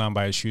barely hanging on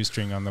by a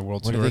shoestring on the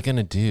world What tour. are they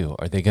gonna do?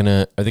 Are they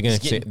gonna say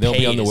getting they'll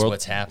be on paid the is world?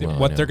 what's happening.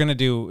 What they're going to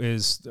do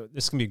is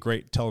this can be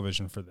great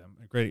television for them,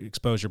 a great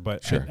exposure.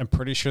 But Sure. I'm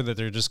pretty sure that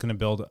they're just going to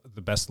build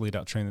the best lead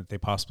out train that they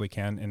possibly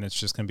can, and it's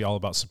just going to be all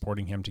about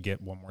supporting him to get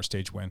one more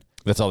stage win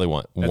That's all they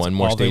want. That's One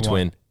more all they stage want.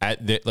 win.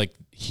 At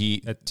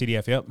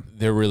TDF. Yep.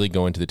 they're really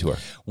going to the tour.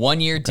 1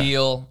 year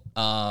deal.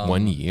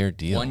 1 year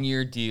deal. 1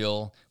 year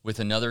deal with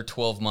another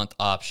 12-month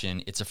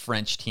option. It's a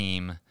French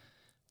team.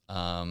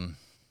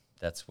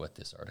 That's what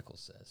this article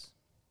says.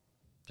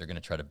 They're going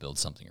to try to build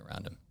something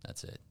around him.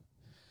 That's it.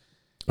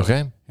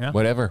 Okay. Yeah.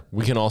 Whatever.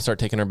 We can all start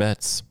taking our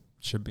bets.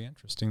 Should be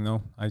interesting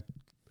though.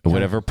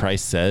 Whatever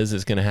Price says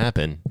is going to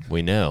happen.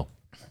 We know.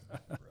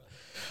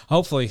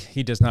 Hopefully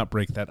he does not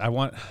break that. I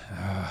want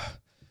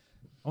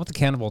the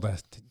Cannibal to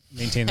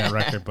maintain that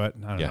record, but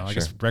I don't know. I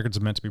guess records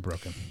are meant to be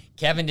broken.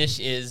 Cavendish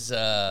is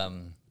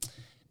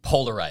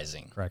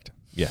polarizing. Correct.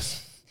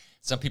 Yes.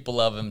 Some people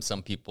love him.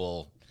 Some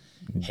people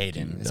hate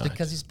him. It's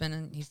because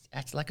he's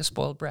acted like a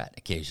spoiled brat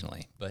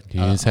occasionally. But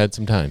He's had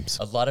some times.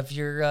 a lot of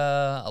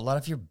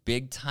your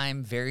big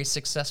time, very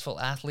successful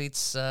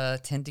athletes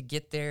tend to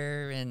get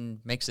there and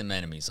make some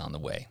enemies on the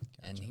way,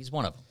 and he's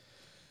one of them.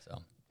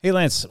 So Hey,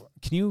 Lance,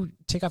 can you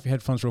take off your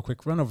headphones real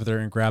quick? Run over there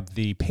and grab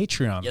the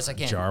Patreon Yes, I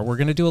can. jar. We're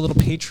going to do a little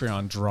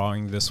Patreon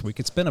drawing this week.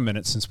 It's been a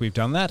minute since we've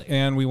done that,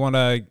 and we want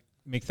to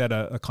make that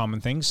a common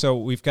thing. So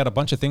we've got a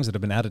bunch of things that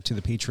have been added to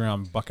the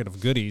Patreon bucket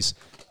of goodies,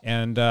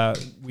 and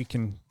we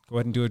can go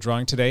ahead and do a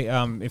drawing today.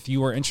 If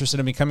you are interested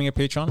in becoming a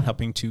patron,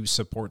 helping to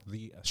support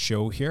the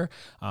show here,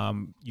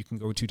 you can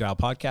go to Dial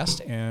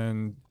Podcast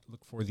and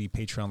look for the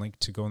Patreon link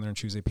to go in there and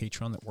choose a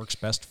Patreon that works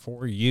best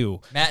for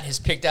you. Matt has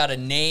picked out a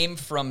name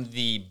from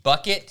the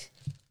bucket.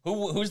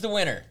 Who's the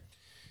winner?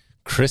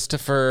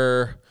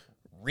 Christopher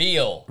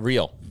Real.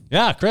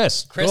 Yeah,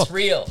 Chris. Chris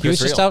Real. He was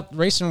Chris just Real. out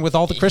racing with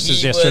all the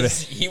Chris's yesterday.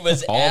 He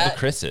was All at, the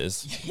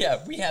Chris's.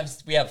 Yeah, we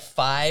have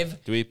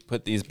 5. Do we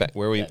put these back?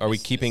 Where are we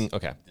keeping?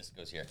 Okay. This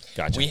goes here.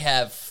 Gotcha. We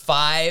have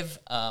 5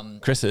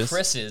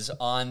 Chris's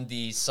on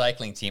the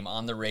cycling team,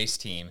 on the race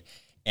team,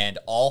 and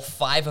all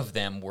 5 of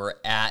them were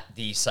at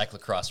the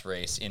cyclocross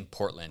race in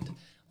Portland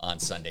on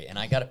Sunday. And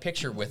I got a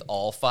picture with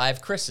all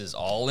 5 Chris's,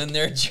 all in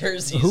their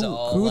jerseys,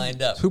 all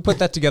lined up. Who put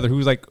that together? Who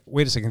was like,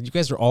 wait a second, you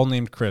guys are all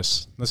named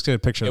Chris. Let's get a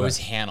picture It of was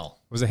that. Hannel.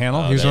 Was it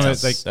Hannel? He was one that that,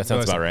 sounds- that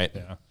sounds about right.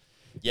 Yeah.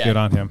 Yeah. Good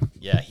on him.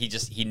 Yeah,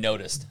 he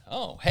noticed.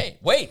 Oh, hey,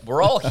 wait,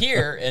 we're all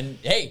here, and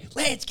hey,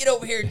 Lance, get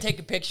over here and take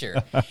a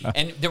picture.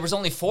 And there was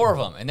only 4 of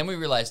them, and then we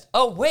realized,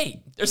 oh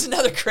wait, there's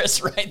another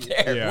Chris right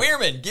there. Yeah.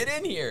 Weirman, get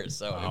in here.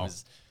 So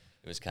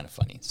it was kind of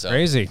funny. So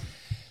Crazy.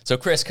 So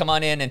Chris, come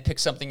on in and pick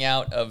something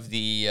out of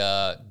the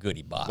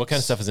goodie box. What kind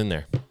of stuff is in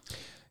there?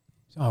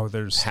 Oh,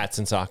 there's Hats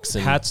and socks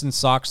and hats and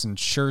socks and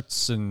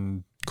shirts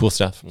and cool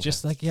stuff.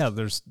 just like, yeah,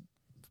 there's,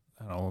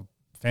 I don't know,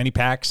 fanny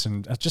packs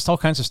and just all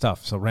kinds of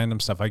stuff. So random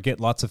stuff. I get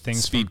lots of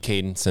things. Speed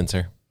cadence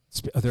sensor.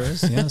 There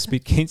is, yeah,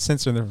 speed cadence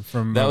sensor there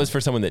from. That was for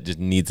someone that just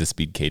needs a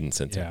speed cadence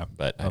sensor. Yeah.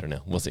 But I don't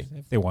know. We'll see.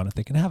 If they want it,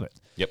 they can have it.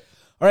 Yep.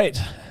 All right.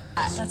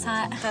 That's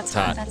hot. That's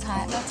hot. That's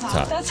hot. That's hot.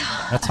 hot. That's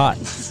hot.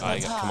 That's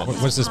hot. Come on.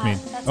 What does this mean?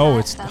 Oh,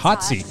 it's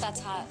hot seat. That's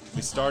hot.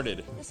 We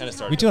started. Kind of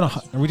started.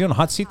 Are we doing a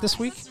hot seat this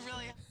week?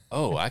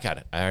 Oh, I got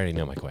it. I already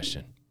know my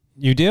question.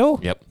 You do?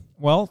 Yep.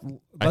 Well,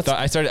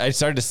 I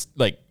started to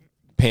like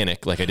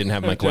panic, like I didn't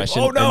have my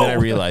question, Oh, no. and then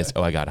I realized,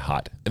 oh, I got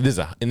hot. And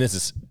this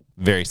is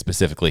very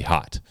specifically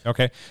hot.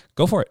 okay,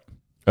 go for it.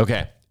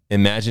 Okay,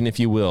 imagine if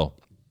you will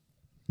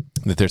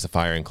that there's a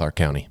fire in Clark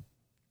County.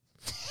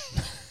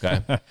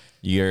 Okay,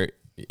 your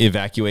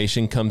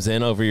evacuation comes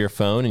in over your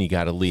phone, and you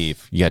got to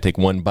leave. You got to take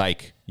one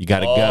bike. You got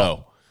to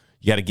go.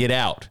 You got to get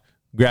out.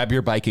 Grab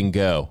your bike and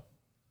go.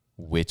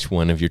 Which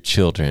one of your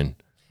children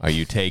are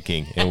you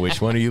taking, and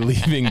which one are you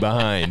leaving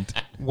behind?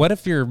 What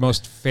if your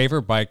most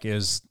favorite bike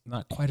is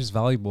not quite as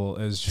valuable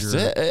as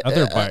your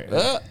other bike?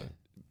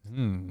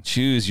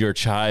 Choose your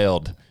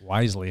child.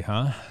 Wisely,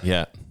 huh?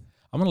 Yeah.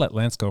 I'm going to let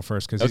Lance go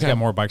first because he's Okay. got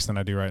more bikes than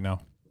I do right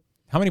now.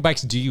 How many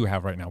bikes do you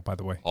have right now, by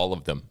the way? All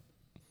of them.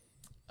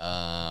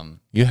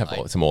 You have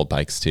some old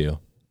bikes too.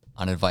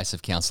 On advice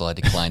of counsel, I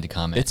declined to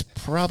comment. It's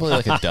probably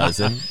like a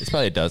dozen. It's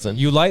probably a dozen.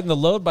 You lightened the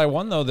load by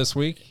one, though, this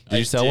week. Did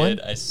you sell one?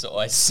 I sold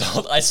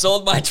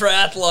my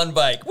triathlon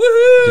bike.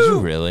 Woohoo! Did you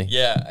really?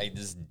 Yeah, I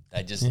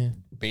just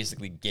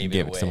basically gave it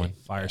Gave it away. to someone.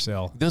 Fire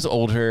sale. Those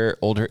older,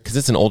 because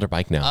it's an older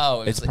bike now.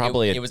 Oh, it's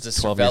probably it was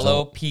a 12 years Cervelo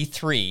old.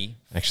 P3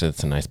 Actually,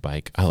 that's a nice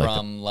bike. I like it.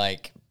 from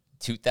like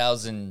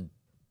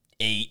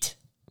 2008,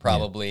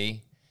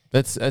 probably.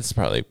 That's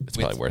probably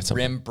With worth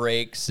something. rim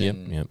brakes Yep,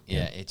 and yep, yeah,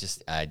 yep. it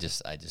just I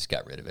just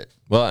got rid of it.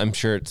 Well, I'm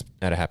sure it's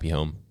at a happy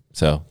home,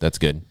 so that's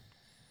good.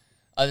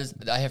 I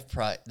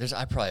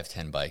probably have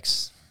 10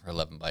 bikes or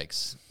 11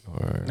 bikes.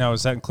 Now,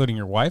 is that including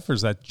your wife or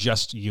is that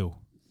just you?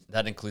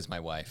 That includes my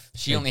wife.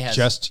 She only has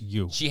Just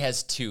you. She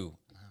has 2.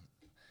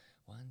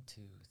 1,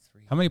 2,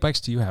 3. How many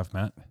bikes do you have,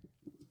 Matt?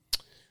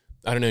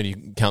 I don't know. Do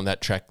you count that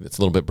Trek that's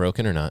a little bit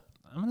broken or not?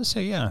 I'm going to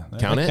say, yeah.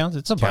 Count That it? counts.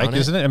 It's a Count bike, it?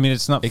 isn't it? I mean,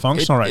 it's not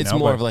functional right it's now.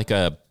 more but- of like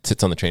a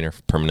sits on the trainer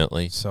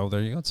permanently. So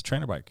there you go. It's a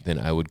trainer bike. Then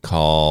I would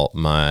call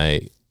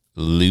my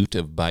loot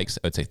of bikes,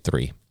 I would say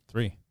 3.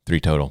 3. 3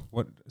 total.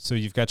 What? So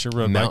you've got your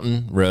road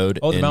Mountain, road, bike.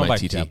 Oh, the and mountain my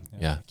bike. TT.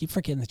 Yeah. Keep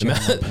forgetting that The, you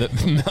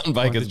have the mountain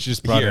bike One is that you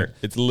just brought here. in.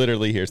 It's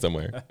literally here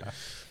somewhere.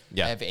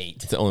 Yeah. I have 8.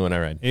 It's the only one I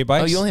ride. 8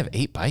 bikes? Oh, you only have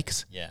 8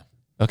 bikes? Yeah.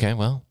 Okay,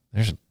 well,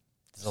 there's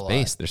There's a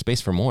space. lot. There's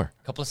space for more.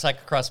 A couple of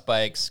cyclocross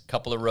bikes, a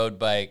couple of road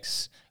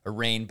bikes, a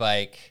rain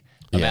bike,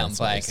 a Yeah, mountain that's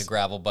bike, nice. a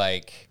gravel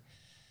bike.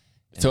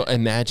 So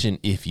imagine,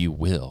 if you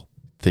will,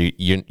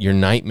 your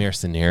nightmare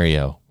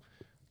scenario.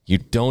 You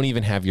don't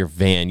even have your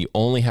van. You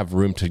only have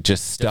room to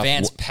just The stuff.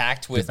 van's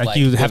packed with Like,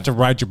 you have to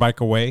ride your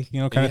bike away,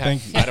 kind of thing?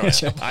 I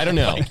don't know. I don't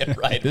know. can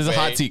ride This is a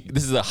hot away. seat.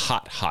 This is a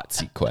hot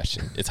seat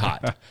question. It's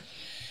hot.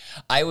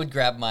 I would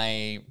grab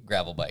my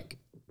gravel bike.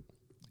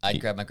 I'd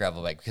grab my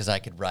gravel bike because I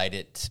could ride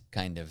it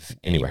kind of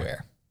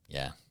anywhere.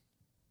 Yeah.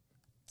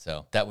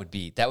 So that would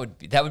be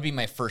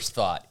my first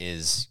thought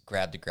is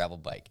grab the gravel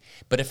bike.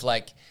 But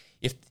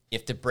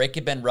if the brake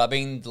had been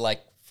rubbing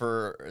like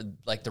for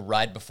like the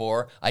ride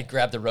before, I'd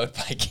grab the road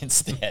bike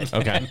instead.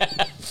 Okay.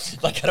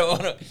 Like I don't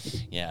want to.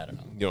 Yeah, I don't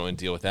know. You don't want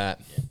to deal with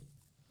that.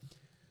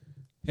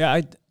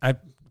 Yeah, I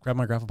grab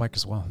my gravel bike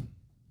as well.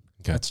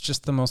 Okay. It's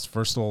just the most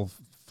versatile,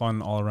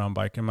 fun all around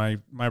bike. And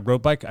my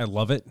road bike, I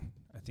love it.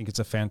 I think it's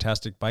a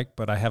fantastic bike,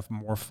 but I have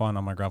more fun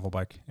on my gravel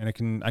bike, and I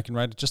can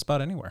ride it just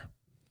about anywhere.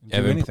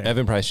 Do anything.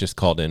 Evan Price just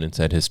called in and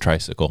said his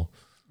tricycle.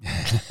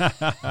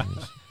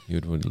 He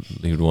would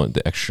want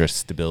the extra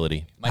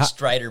stability. My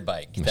Strider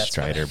bike. My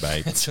Strider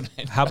bike. That's what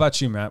I How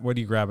about you, Matt? What are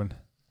you grabbing?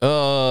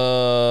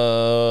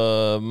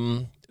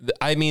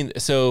 I mean,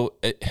 so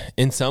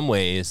in some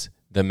ways,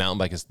 the mountain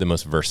bike is the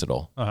most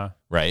versatile,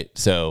 right?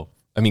 So,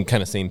 I mean,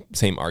 kind of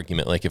same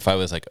argument. Like if I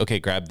was like, okay,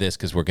 grab this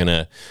because we're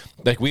gonna,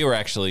 like, we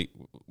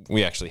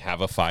actually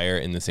have a fire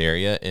in this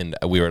area, and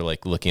we were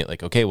like looking at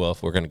like, okay, well,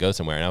 if we're gonna go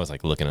somewhere, and I was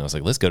like,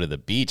 let's go to the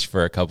beach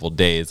for a couple of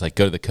days, like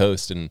go to the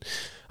coast, and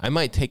I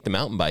might take the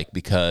mountain bike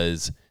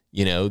because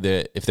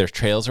if there's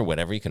trails or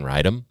whatever, you can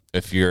ride them.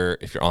 If you're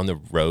on the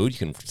road, you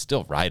can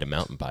still ride a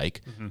mountain bike.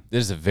 Mm-hmm.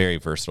 This is a very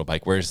versatile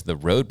bike. Whereas the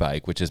road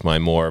bike, which is my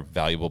more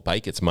valuable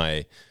bike, it's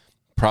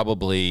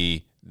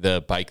probably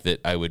the bike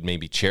that I would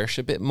maybe cherish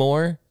a bit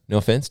more. No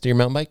offense to your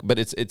mountain bike, but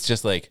it's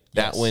just like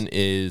that one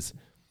is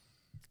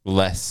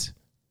less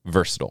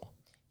versatile.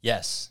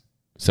 Yes.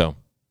 So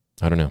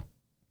I don't know.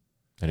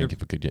 I didn't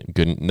give a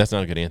good. That's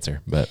not a good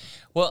answer, but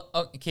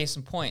case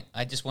in point,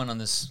 I just went on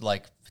this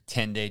like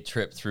 10-day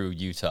trip through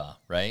Utah,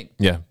 right?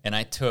 Yeah. And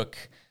I took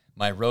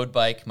my road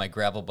bike, my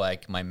gravel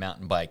bike, my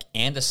mountain bike,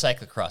 and a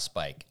cyclocross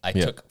bike. I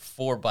took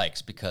 4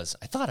 bikes because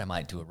I thought I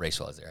might do a race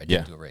while I was there. I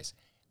didn't do a race.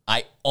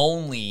 I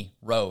only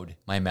rode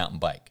my mountain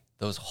bike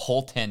those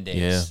whole 10 days.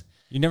 Yeah.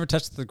 You never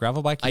touched the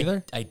gravel bike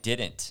either? I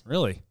didn't.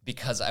 Really?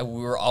 Because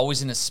we were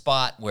always in a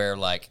spot where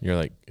like, you're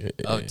like,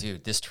 oh,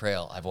 dude, this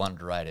trail, I've wanted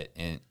to ride it.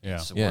 And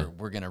so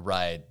we're going to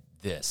ride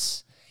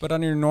this. But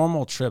on your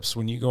normal trips,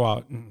 when you go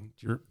out and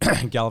you're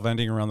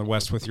gallivanting around the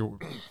West with your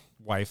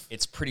wife,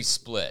 it's pretty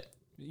split.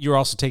 You're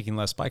also taking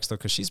less bikes, though,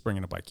 because she's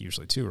bringing a bike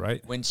usually, too,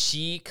 right? When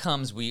she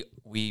comes, we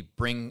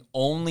bring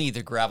only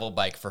the gravel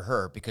bike for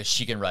her because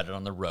she can ride it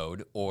on the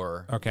road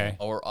or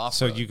off.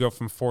 So you go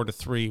from 4 to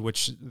 3,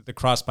 which the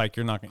cross bike,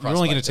 you're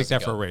only going to take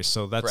that for a race.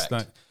 So that's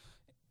not.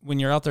 When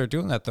you're out there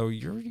doing that, though,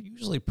 you're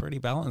usually pretty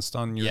balanced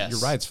on your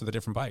rides for the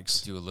different bikes.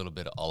 Do a little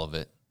bit of all of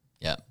it,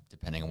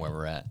 depending on where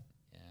we're at.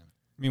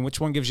 I mean, which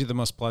one gives you the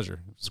most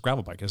pleasure? It's a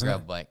gravel bike, isn't it?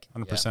 Gravel bike,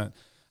 100%. Yeah.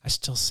 I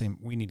still say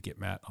we need to get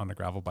Matt on a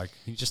gravel bike.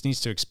 He just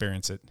needs to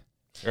experience it.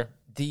 Sure.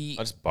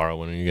 I'll just borrow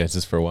one of you guys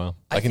just for a while.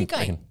 I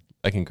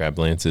can grab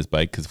Lance's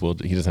bike because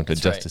he doesn't have to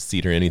adjust his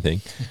seat or anything.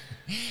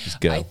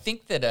 Just go. I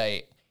think that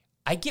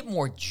I get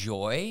more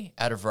joy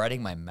out of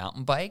riding my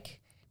mountain bike,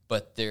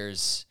 but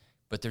there's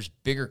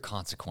bigger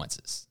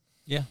consequences.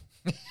 Yeah.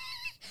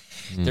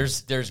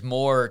 There's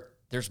more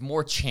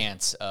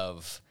chance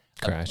of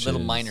crashes. A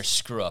little minor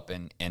screw up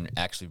and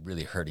actually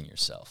really hurting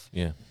yourself.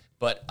 Yeah.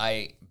 But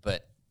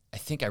I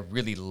think I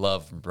really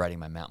love riding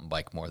my mountain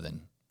bike more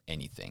than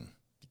anything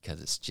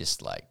because it's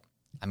just like,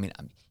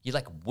 you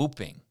like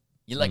whooping.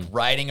 You like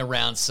riding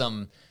around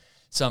some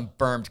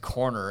bermed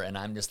corner and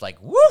I'm just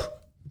like, woo!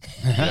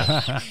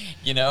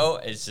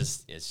 It's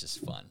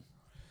just fun.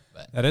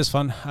 But that is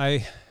fun.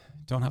 I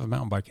don't have a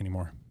mountain bike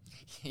anymore.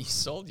 You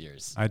sold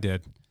yours. I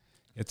did.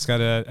 It's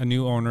got a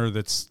new owner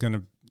that's going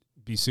to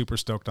be super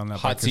stoked on that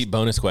bike. Hot seat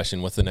bonus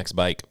question. What's the next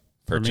bike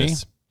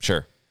purchase? For me?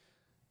 Sure.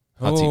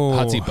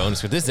 Hot seat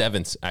bonus. This is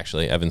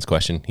Evan's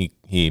question.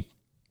 He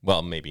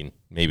well, maybe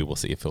we'll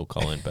see if he'll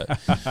call in, but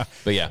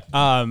yeah.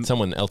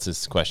 Someone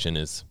else's question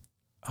is,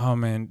 oh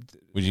man,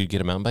 would you get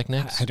a mountain bike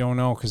next? I don't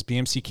know because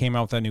BMC came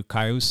out with that new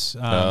Cayuse.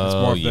 It's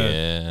more of you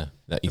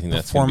think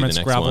that's performance the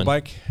next gravel one?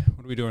 bike?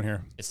 What are we doing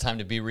here? It's time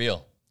to be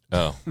real.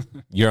 Oh,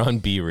 you're on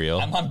Be Real.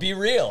 I'm on Be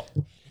Real.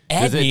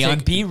 Add me on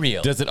Be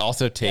Real. Does it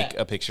also take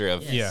a picture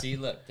of? Yeah. See,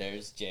 look,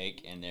 there's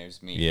Jake and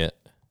there's me. Yeah.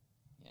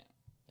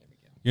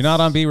 You're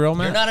not on Be Real,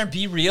 Matt? You're not on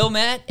Be Real,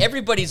 Matt?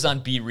 Everybody's on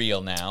Be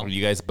Real now. Are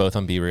you guys both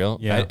on Be Real?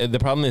 Yeah. The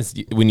problem is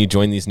when you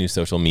join these new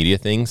social media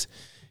things,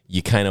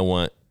 you kind of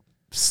want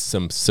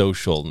some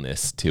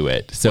socialness to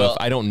it. So if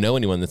I don't know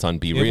anyone that's on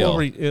Be Real,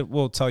 it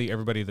will tell you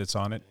everybody that's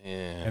on it,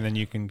 and then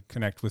you can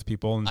connect with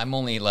people. And I'm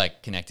only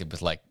connected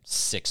with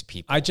 6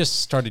 people. I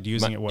just started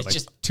using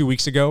it 2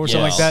 weeks ago or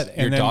something like that.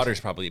 Your And daughter's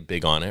probably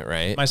big on it,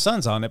 right? My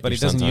son's on it, but he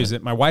doesn't use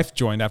it. My wife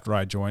joined after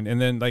I joined,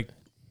 and then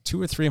 2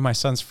 or 3 of my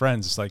son's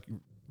friends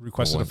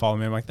requested to follow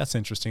me. I'm like, that's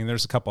interesting.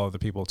 There's a couple other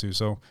people too,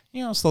 so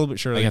slowly but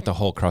surely. I got the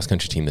whole cross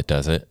country team that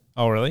does it.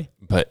 Oh, really?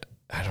 But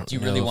I don't. Do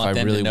you know really if want I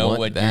them really to know want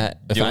what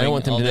that. you're doing I don't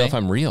want them all to know day? if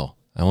I'm real.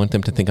 I want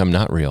them to think I'm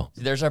not real.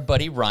 There's our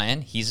buddy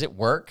Ryan. He's at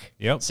work.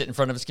 Yep. Sitting in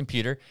front of his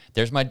computer.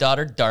 There's my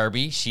daughter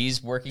Darby.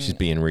 She's working. She's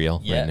being real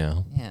Yeah. right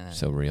now. Yeah.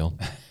 So real.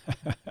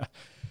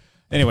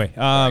 Anyway,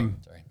 Sorry.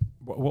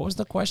 what was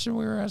the question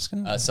we were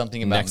asking?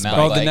 Something about Next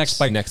mountain bike. the next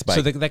bike. Next bike.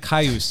 So the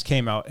Cayuse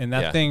came out, and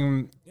that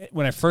thing,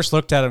 when I first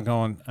looked at it, I'm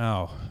going,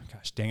 oh,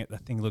 gosh, dang it,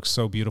 that thing looks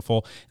so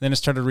beautiful. And then I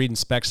started reading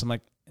specs. I'm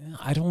like,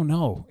 I don't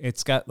know.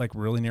 It's got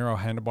really narrow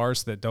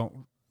handlebars that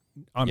don't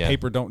on Yeah.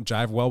 paper don't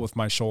jive well with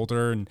my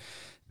shoulder, and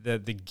the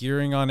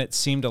gearing on it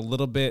seemed a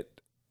little bit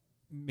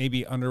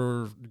maybe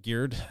under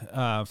geared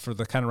for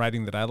the kind of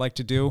riding that I like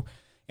to do.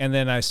 And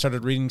then I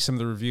started reading some of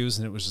the reviews,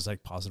 and it was just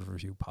like positive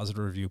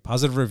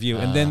review.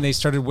 And then they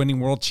started winning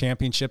world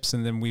championships,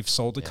 and then we've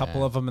sold a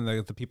couple of them,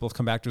 and the people have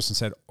come back to us and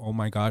said, oh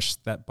my gosh,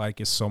 that bike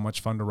is so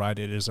much fun to ride.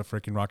 It is a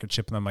freaking rocket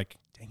ship. And I'm like,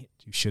 dang it,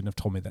 you shouldn't have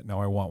told me that. No,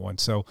 I want one.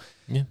 So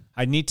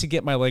I need to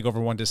get my leg over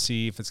one to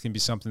see if it's going to be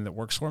something that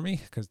works for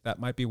me, because that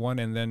might be one.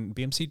 And then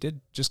BMC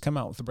did just come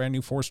out with a brand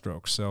new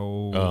 4-stroke.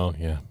 So Oh,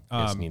 yeah.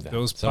 Yes, need that.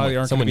 those probably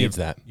aren't Someone gonna be, needs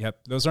that.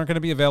 Yep, those aren't going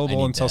to be available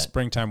need until that.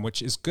 springtime,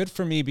 which is good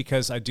for me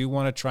because I do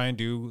want to try and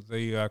do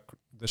the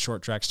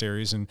short track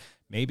series and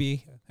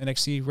maybe an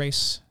XC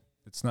race.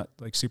 It's not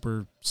like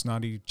super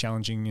snotty,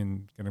 challenging,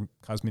 and going to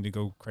cause me to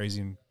go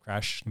crazy and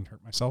crash and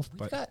hurt myself.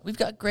 But We've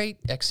got great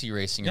XC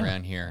racing Yeah.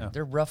 around here. Yeah.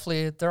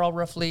 They're all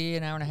roughly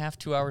an hour and a half,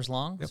 2 hours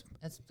long. Yep.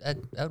 That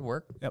would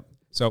work. Yep.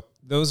 So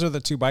those are the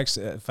two bikes.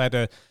 If I had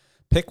to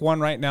pick one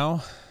right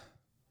now,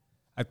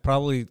 I'd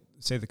probably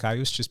say the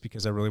Cayuse, just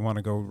because I really want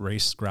to go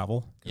race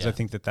gravel, because I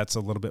think that that's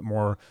a little bit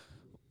more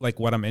like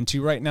what I'm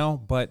into right now.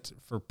 But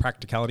for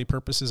practicality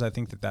purposes, I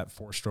think that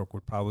 4-stroke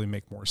would probably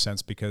make more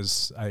sense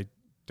because I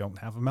don't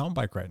have a mountain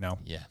bike right now.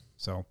 Yeah.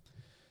 So what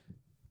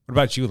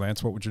about you,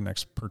 Lance? What would your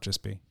next purchase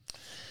be?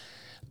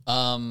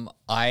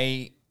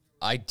 I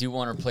do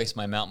want to replace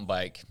my mountain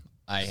bike.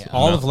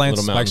 All of Little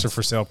Lance's bikes mountains. are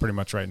for sale pretty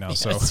much right now.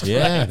 So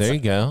Yeah, there you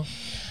go.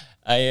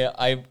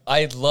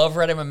 I love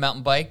riding my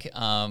mountain bike,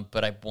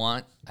 but I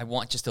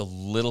want just a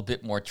little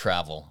bit more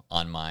travel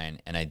on mine,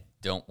 and I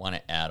don't want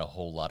to add a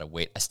whole lot of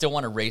weight. I still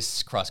want to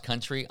race cross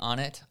country on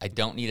it. I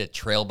don't need a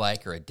trail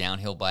bike or a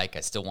downhill bike.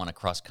 I still want a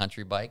cross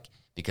country bike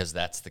because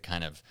that's the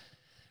kind of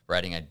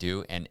riding I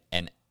do, and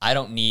I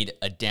don't need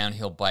a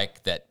downhill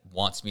bike that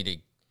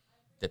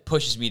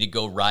pushes me to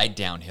go ride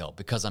downhill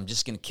because I'm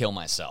just going to kill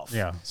myself.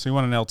 yeah. So you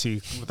want an LT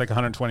with like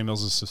 120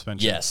 mils of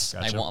suspension? Yes,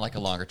 Gotcha. I want like a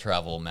longer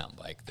travel mountain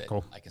bike that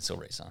Cool. I can still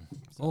race on.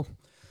 Cool.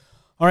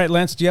 All right,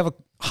 Lance, do you have a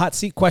hot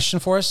seat question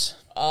for us?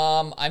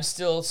 I'm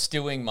still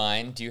stewing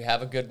mine. Do you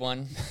have a good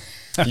one?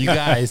 You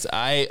guys,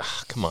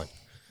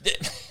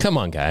 come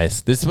on,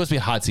 guys. This is supposed to be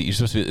a hot seat. It's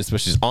supposed to be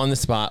just on the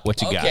spot.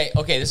 What you got?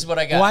 Okay, this is what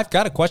I got. Well, I've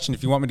got a question.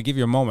 If you want me to give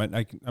you a moment,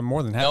 I'm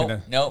more than happy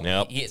to. Nope.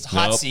 Nope. It's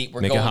hot Nope. seat.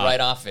 We're Make it going hot. right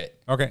off it.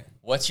 Okay,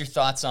 What's your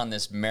thoughts on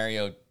this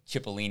Mario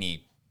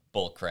Cipollini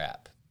bull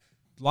crap?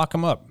 lock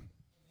him up.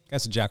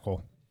 That's a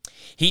jackhole.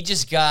 He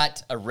just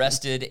got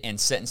arrested and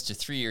sentenced to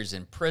 3 years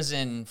in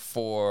prison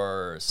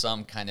for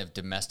some kind of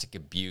domestic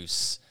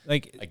abuse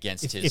Like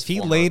against his if he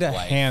former laid a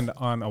wife. hand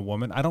on a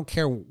woman, I don't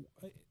care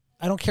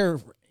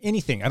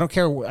anything. I don't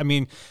care. I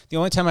mean, the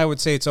only time I would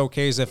say it's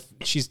okay is if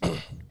she's,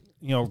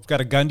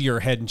 got a gun to your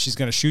head and she's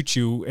going to shoot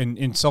you, and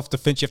in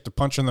self-defense you have to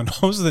punch her in the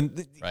nose.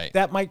 Then Right.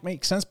 that might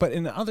make sense. But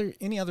in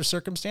any other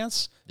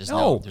circumstance, There's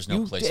no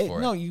place for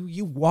it. No,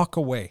 you walk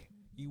away.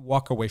 You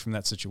walk away from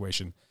that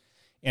situation,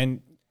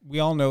 and we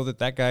all know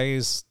that guy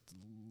is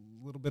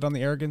a little bit on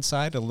the arrogant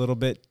side, a little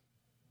bit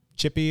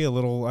chippy, a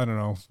little. I don't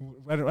know.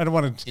 I don't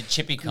want to. Did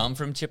Chippy come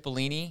from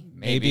Cipollini?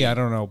 Maybe I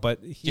don't know,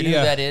 but Do you know who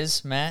uh, that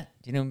is, Matt?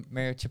 Do you know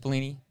Mario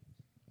Cipollini?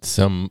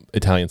 Some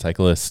Italian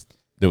cyclist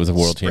that was a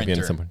world champion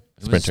at Sprinter. some point.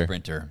 He was a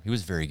sprinter. He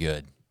was very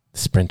good.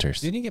 Sprinters.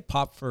 Didn't he get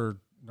popped for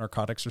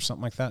narcotics or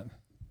something like that?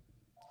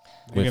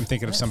 Maybe With- I'm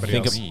thinking of somebody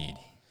think else. Reed.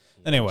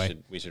 Anyway,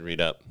 We should read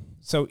up.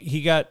 so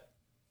he got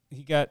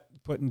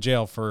put in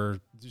jail for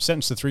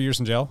sentenced to 3 years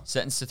in jail.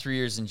 Sentenced to 3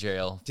 years in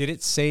jail. Did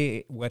it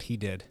say what he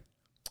did?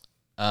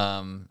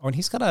 Oh, and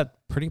he's got a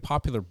pretty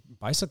popular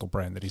bicycle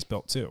brand that he's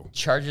built too.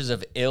 Charges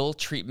of ill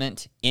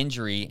treatment,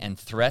 injury, and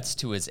threats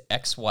to his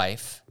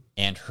ex-wife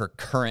and her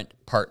current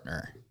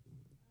partner.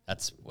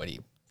 That's what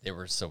there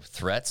were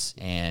threats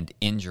and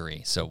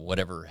injury. So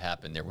whatever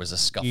happened, there was a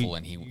scuffle,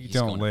 and You he's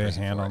don't going to lay a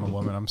prison hand for on it. a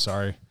woman. I'm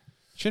sorry.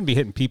 Shouldn't be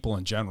hitting people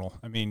in general.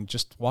 I mean,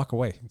 just walk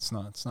away. It's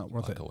not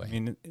worth it. away. I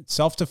mean,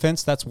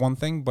 self-defense, that's one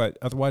thing, but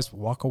otherwise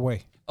walk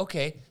away.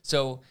 Okay,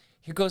 so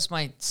here goes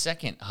my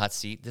second hot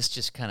seat. This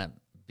just kind of,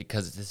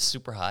 because it's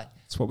super hot.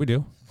 That's what we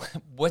do.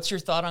 What's your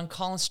thought on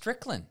Colin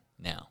Strickland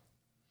now?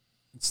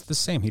 It's the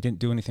same. He didn't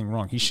do anything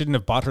wrong. He shouldn't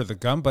have bought her the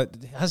gun, but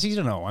how's he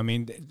to know? I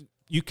mean,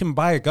 you can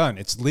buy a gun.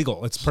 It's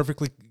legal. It's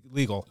perfectly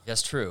legal.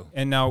 That's true.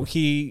 And now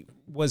he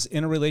was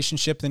in a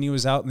relationship, then he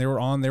was out, and they were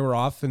on, they were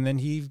off, and then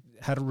he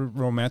had a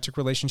romantic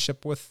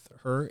relationship with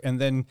her, and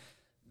then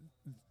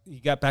he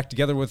got back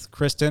together with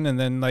Kristen, and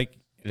then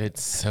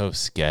It's so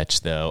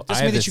sketch, though.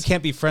 doesn't mean that you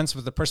can't be friends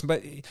with the person,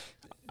 but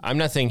I'm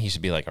not saying he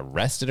should be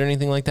arrested or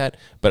anything like that,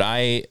 but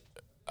I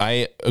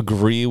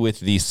agree with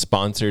the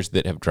sponsors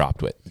that have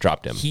dropped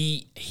him.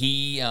 He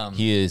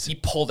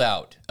pulled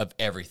out of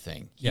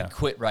everything. He Yeah.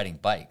 quit riding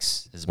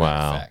bikes, as a matter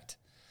Wow. of fact.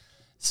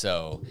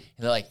 So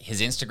his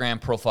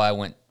Instagram profile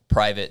went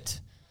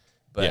private,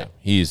 but yeah,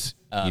 he's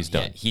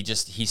done.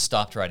 He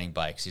stopped riding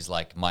bikes. He's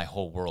like, my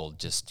whole world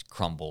just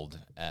crumbled.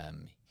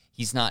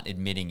 He's not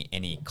admitting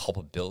any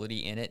culpability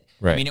in it.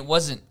 Right. I mean, it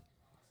was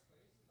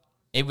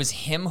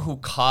him who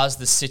caused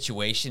the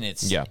situation.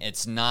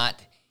 It's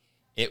not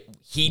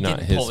He Not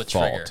didn't his pull the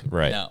trigger. fault,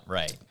 right. No,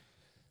 right.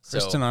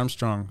 Kristen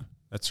Armstrong.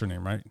 That's her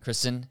name, right?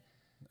 Kristen?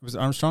 Was it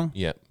Armstrong?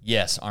 Yep.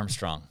 Yes,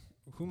 Armstrong.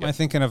 Who am I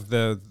thinking of?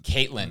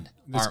 Caitlin.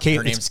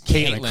 Her name's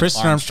Caitlin.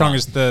 Kristen Armstrong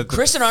is the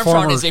Kristen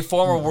Armstrong is a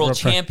former world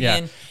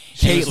champion. Yeah.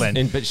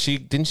 Caitlin. But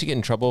didn't she get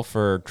in trouble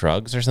for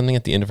drugs or something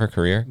at the end of her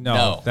career?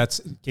 No, that's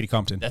Katie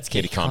Compton. That's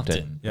Katie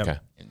Compton. Yep. Okay.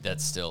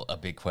 That's still a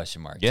big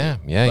question mark. Yeah,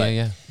 too.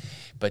 yeah.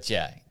 But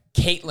yeah,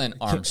 Caitlin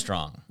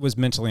Armstrong was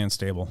mentally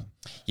unstable.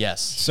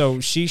 Yes. So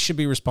she should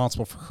be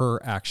responsible for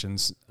her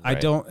actions.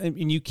 Right. I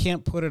mean, you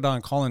can't put it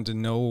on Colin to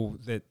know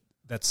that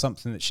that's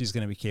something that she's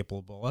going to be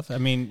capable of. I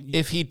mean,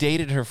 If he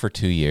dated her for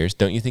 2 years,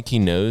 don't you think he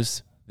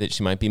knows that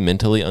she might be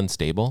mentally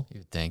unstable? You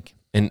would think.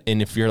 And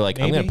if you're like,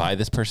 I'm Maybe. going to buy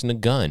this person a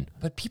gun.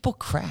 But people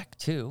crack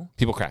too.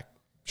 People crack.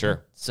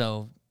 Sure.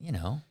 So, you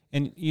know.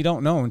 and you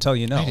don't know until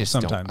you know I just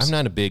don't- sometimes. I'm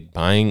not a big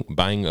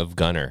buying of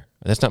gunner.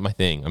 That's not my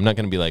thing. I'm not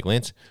going to be like,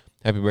 Lance,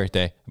 happy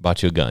birthday. I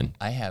bought you a gun.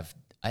 I have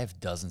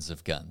dozens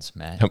of guns,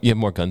 Matt. You have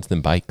more guns than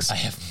bikes. I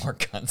have more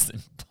guns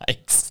than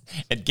bikes.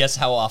 And guess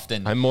how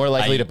often I'm more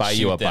likely I to buy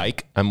you shoot a them.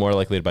 bike. I'm more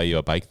likely to buy you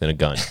a bike than a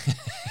gun.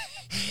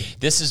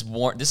 This is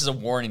a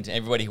warning to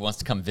everybody who wants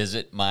to come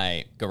visit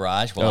my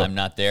garage while I'm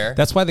not there.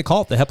 That's why they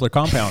call it the Hepler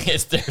compound.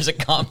 There's a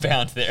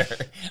compound there.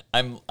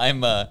 I'm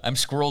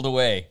squirreled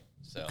away.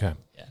 So Okay.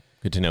 yeah.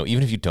 Good to know.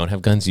 Even if you don't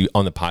have guns, you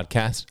on the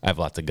podcast, I have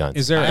lots of guns.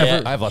 Is there I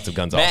ever- have lots of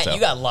guns Matt, also. you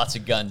got lots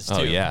of guns too.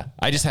 Oh yeah,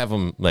 I just have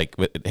them like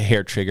with a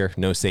hair trigger,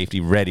 no safety,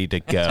 ready to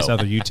go. This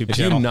other YouTube If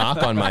channel. you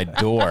knock on my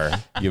door,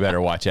 you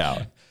better watch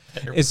out.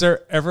 Is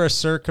there ever a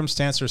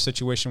circumstance or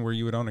situation where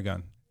you would own a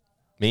gun?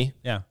 Me?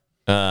 Yeah.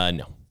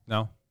 No.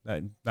 No?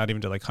 Not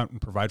even to like hunt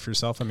and provide for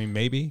yourself? I mean,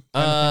 maybe?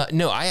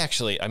 No.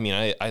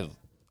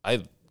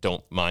 I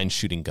don't mind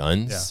shooting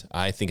guns. Yeah.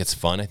 I think it's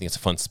fun. I think it's a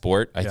fun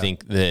sport. I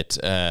think that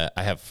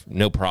I have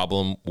no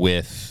problem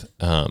with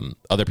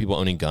other people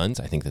owning guns.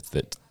 I think that's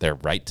their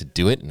right to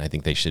do it, and I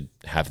think they should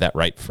have that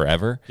right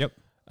forever. Yep.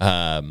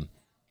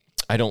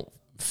 I don't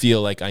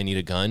feel like I need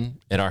a gun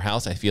at our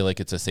house. I feel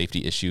like it's a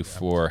safety issue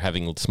for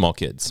having small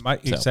kids.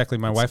 Exactly.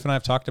 My wife and I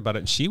have talked about it.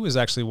 And she was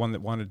actually one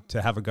that wanted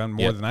to have a gun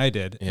more Yeah. than I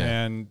did. Yeah.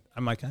 And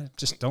I'm like, I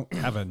just don't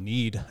have a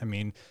need. I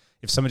mean,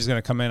 if somebody's going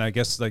to come in, I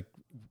guess like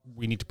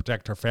we need to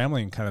protect our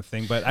family and kind of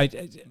thing. But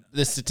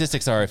The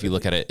statistics are, if you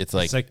look at it, it's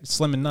like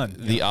slim and none.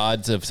 the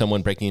odds of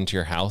someone breaking into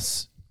your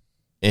house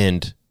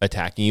and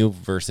attacking you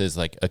versus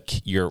like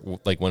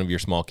one of your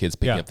small kids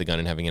picking Yeah. up the gun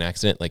and having an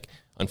accident. Like,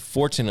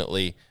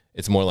 unfortunately,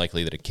 it's more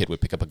likely that a kid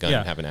would pick up a gun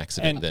and have an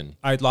accident And than.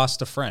 I'd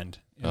lost a friend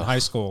in high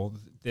school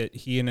that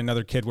he and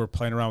another kid were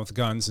playing around with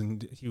guns,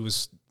 and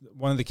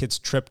one of the kids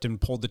tripped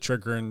and pulled the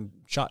trigger and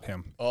shot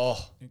him.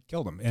 Oh, It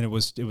killed him, and it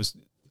was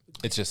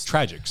It's just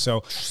tragic.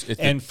 So,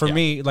 and for yeah.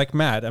 me, like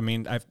Matt, I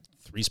mean, I have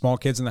 3 small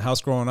kids in the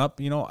house growing up.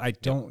 You know, I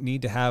don't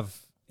need to have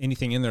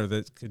anything in there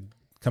that could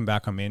come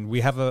back on me. And we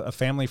have a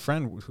family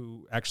friend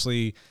who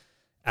actually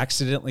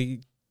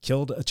accidentally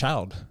killed a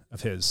child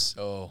of his.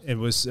 Oh. It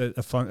was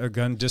a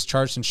gun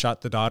discharged and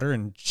shot the daughter,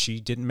 and she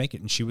didn't make it.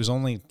 And she was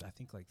only, I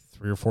think, like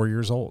 3 or 4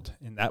 years old.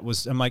 And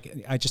I'm like,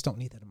 I just don't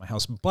need that in my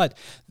house. But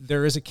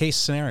there is a case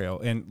scenario,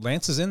 and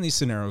Lance is in these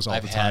scenarios all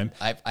the time.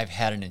 I've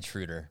had an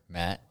intruder,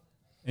 Matt,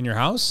 In your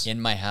house?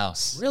 in my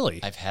house. Really?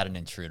 I've had an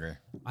intruder.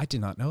 I did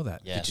not know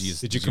that. Yes.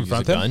 Did you use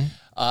confront a them? gun?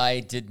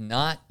 I did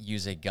not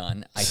use a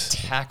gun. I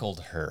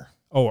tackled her.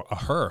 Oh,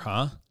 her,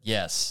 huh?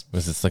 Yes.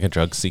 Was this like a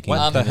drug seeking?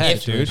 What the heck,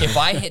 if, dude? if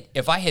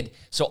I had,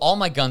 so all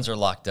my guns are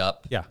locked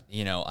up. Yeah.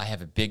 You know, I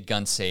have a big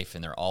gun safe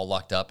and they're all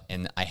locked up,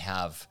 and I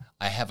have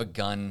a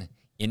gun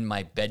in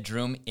my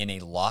bedroom in a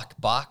lock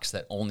box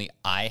that only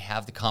I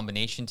have the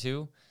combination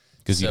to.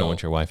 Because you don't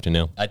want your wife to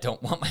know. I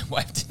don't want my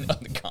wife to know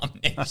the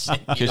combination.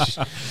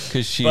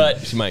 Because she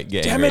But- might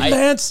get Damn angry. it,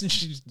 Lance! And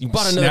she You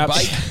bought another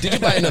snaps. bike? Did you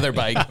buy another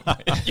bike?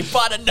 You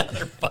bought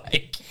another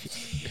bike.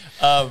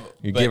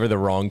 You gave her the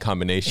wrong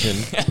combination.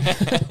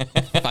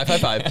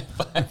 555.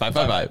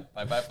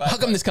 555. How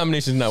come this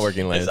combination is not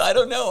working, Lance? I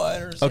don't know. I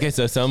understand. Okay,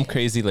 so some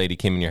crazy lady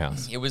came in your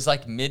house. It was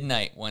like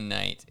midnight one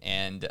night,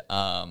 and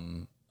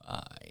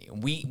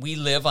we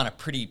live on a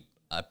pretty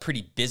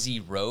busy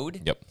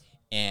road. Yep.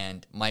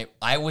 And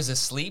I was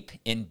asleep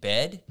in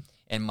bed,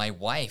 and my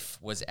wife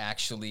was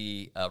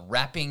actually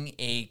wrapping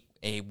a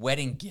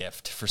wedding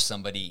gift for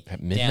somebody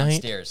At midnight?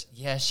 downstairs.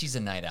 Yeah, she's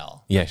a night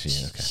owl. Yeah, she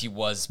is. Okay. She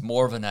was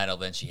more of a night owl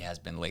than she has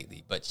been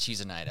lately, but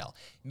she's a night owl.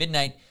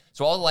 Midnight,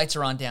 so all the lights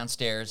are on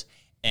downstairs,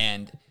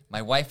 and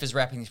my wife is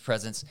wrapping these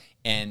presents,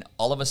 and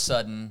all of a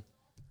sudden,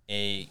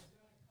 a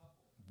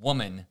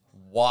woman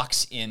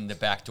walks in the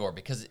back door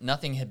because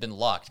nothing had been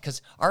locked.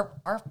 Because our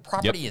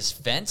property is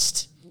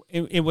fenced.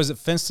 It was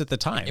fenced at the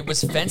time. It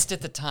was fenced at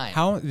the time.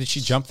 How did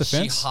she jump the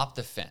fence? She hopped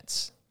the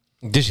fence.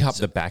 Did she hop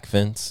the back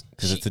fence?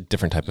 Because it's a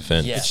different type of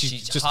fence. Yeah. Did she she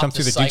just hopped come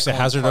through the the Dukes of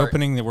cyclone Hazzard cart.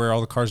 opening where all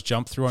the cars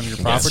jump through on your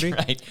property?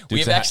 That's right. Dukes We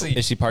have of actually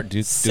is she part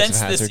Dukes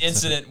since of this Hazzard?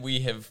 incident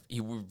we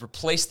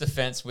replaced the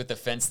fence with a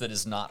fence that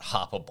is not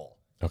hoppable.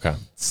 Okay.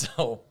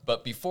 So,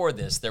 but before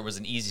this, there was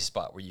an easy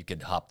spot where you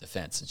could hop the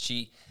fence, and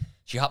she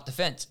hopped the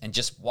fence and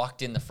just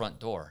walked in the front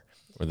door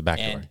Or the back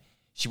and door.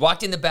 she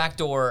walked in the back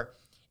door,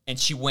 and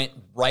she went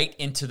right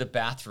into the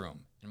bathroom.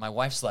 And my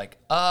wife's like,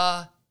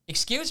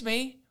 excuse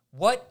me,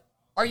 what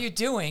are you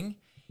doing?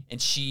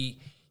 And she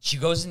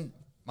goes in,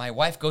 my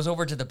wife goes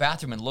over to the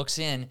bathroom and looks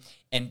in,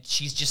 and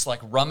she's just like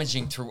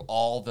rummaging through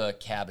all the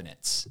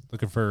cabinets.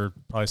 Looking for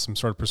probably some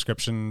sort of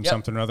prescription, Yep.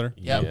 something or other.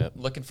 Yep.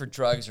 Looking for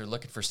drugs or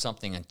looking for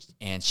something.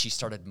 And she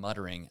started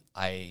muttering,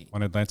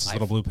 Wanted Lance's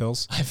little blue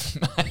pills.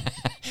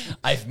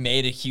 I've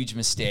made a huge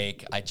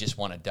mistake. I just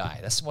want to die.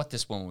 That's what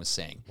this woman was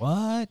saying.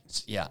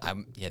 What? Yeah,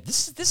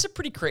 this is a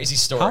pretty crazy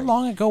story. How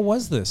long ago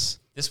was this?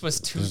 This was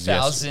This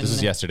 2005.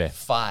 is yesterday.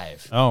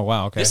 Oh,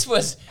 wow. Okay. This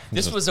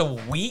was a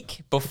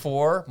week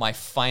before my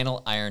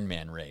final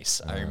Ironman race.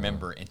 I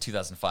remember in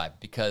 2005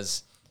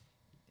 because,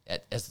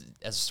 as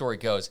the story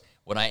goes,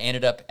 when I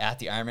ended up at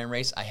the Ironman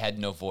race, I had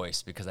no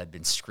voice because I'd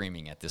been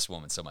screaming at this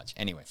woman so much.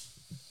 Anyway,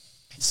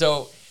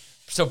 so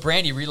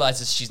Brandy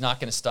realizes she's not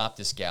going to stop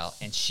this gal,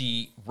 and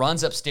she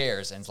runs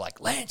upstairs and is like,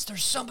 Lance,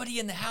 there's somebody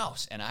in the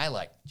house. And I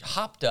like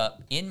hopped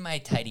up in my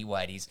tighty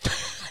whities,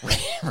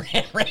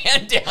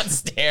 ran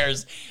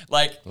downstairs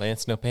like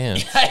Lance, no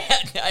pants.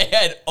 I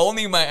had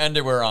only my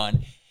underwear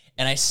on,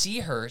 and I see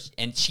her,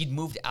 and she'd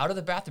moved out of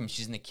the bathroom.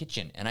 She's in the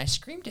kitchen, and I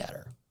screamed at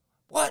her.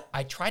 What?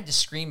 I tried to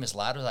scream as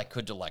loud as I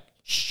could to like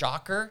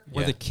shock her.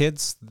 Were the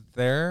kids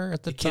there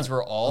at the time? The kids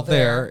were all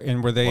there.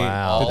 And were they,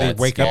 Wow. did they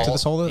wake up to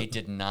this whole? They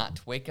did not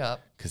wake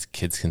up. Because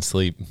kids can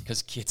sleep.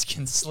 Because kids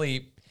can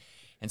sleep.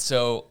 And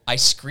so I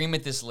scream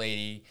at this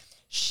lady.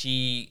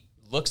 She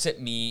looks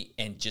at me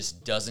and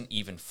just doesn't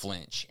even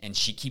flinch. And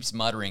she keeps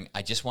muttering,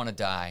 I just want to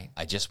die.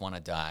 I just want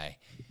to die.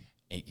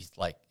 It's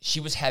like she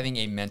was having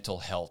a mental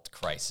health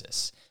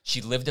crisis.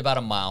 She lived about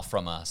a mile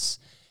from us.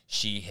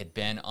 She had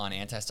been on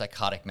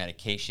antipsychotic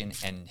medication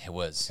and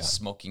was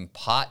smoking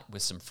pot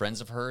with some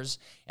friends of hers.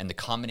 And the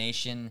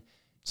combination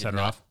Set her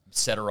off?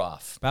 Set her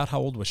off. About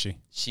how old was she?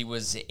 She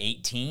was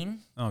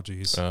 18. Oh,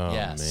 geez. Oh,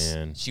 Yes,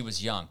 man. she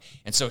was young.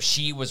 And so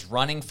she was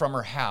running from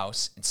her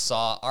house and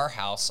saw our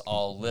house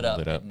all lit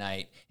up at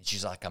night. And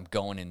she's like, I'm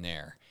going in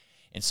there.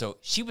 And so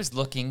she was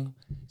looking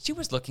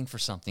for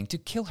something to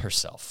kill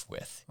herself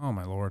with. Oh,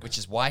 my Lord. Which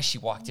is why she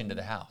walked into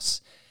the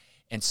house.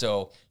 And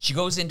so she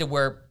goes into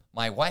where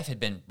my wife had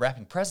been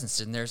wrapping presents,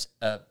 and there's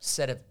a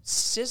set of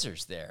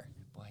scissors there.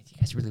 Boy, do you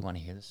guys really want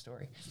to hear this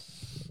story?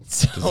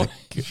 So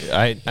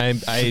I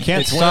can't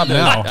it's stop one of those-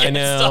 now. I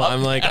know. Stop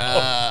I'm like,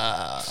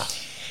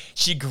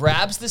 She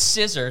grabs the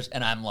scissors,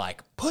 and I'm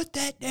like, put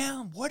that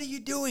down. What are you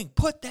doing?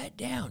 Put that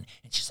down.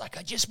 And she's like,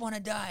 I just want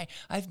to die.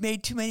 I've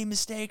made too many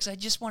mistakes. I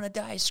just want to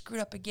die. I screwed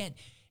up again.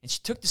 And she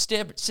took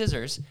the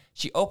scissors,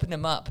 she opened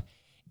them up,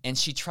 and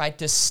she tried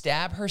to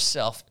stab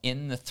herself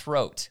in the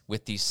throat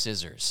with these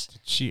scissors.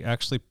 Did she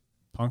actually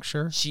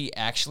puncture? She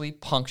actually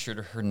punctured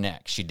her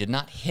neck. She did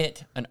not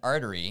hit an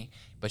artery,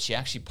 but she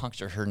actually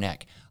punctured her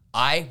neck.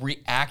 I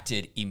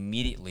reacted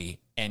immediately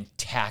and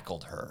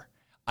tackled her.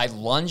 I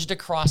lunged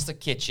across the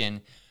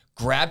kitchen,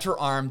 grabbed her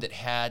arm that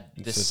had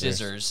the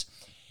scissors,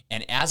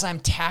 and as I'm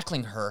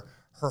tackling her,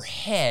 her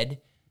head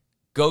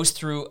goes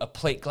through a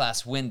plate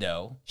glass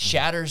window,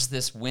 shatters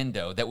this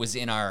window that was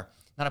in our,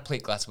 not a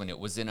plate glass window, it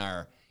was in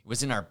our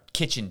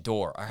kitchen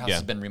door. Our house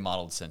has been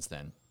remodeled since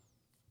then.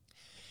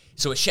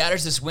 So it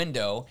shatters this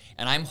window,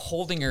 and I'm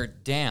holding her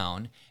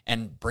down,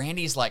 and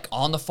Brandy's like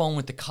on the phone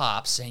with the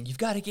cops saying, you've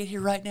got to get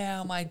here right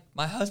now.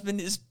 My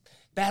husband is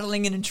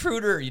battling an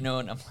intruder, and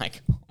I'm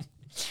like,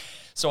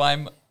 so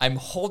I'm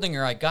holding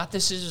her. I got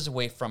the scissors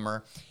away from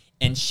her,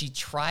 and she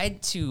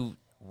tried to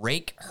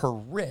rake her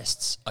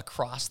wrists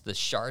across the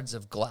shards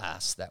of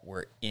glass that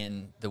were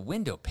in the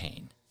window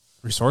pane.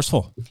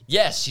 Resourceful.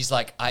 Yes, she's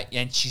like,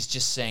 and she's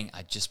just saying,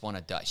 I just want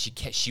to die.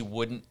 She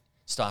wouldn't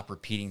stop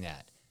repeating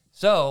that.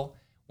 So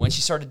when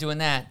she started doing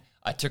that,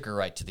 I took her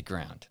right to the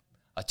ground.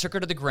 I took her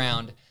to the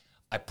ground.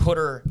 I put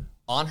her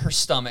on her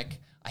stomach.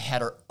 I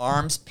had her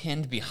arms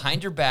pinned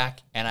behind her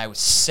back, and I was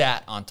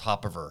sat on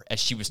top of her as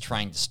she was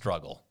trying to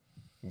struggle.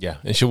 yeah,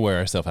 and she'll wear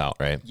herself out,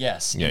 right?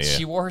 Yes, Yeah, and yeah.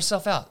 she wore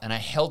herself out, and I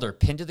held her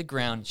pinned to the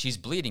ground. She's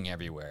bleeding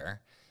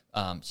everywhere.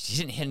 She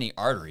didn't hit any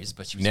arteries,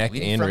 but she was Neck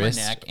bleeding and from wrist.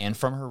 her neck and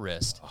from her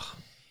wrist.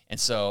 And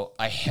so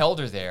I held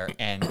her there,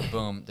 and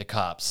boom, the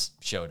cops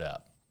showed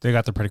up. They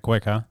got there pretty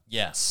quick, huh?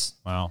 Yes.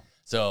 Wow.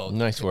 So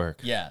Nice work.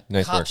 yeah,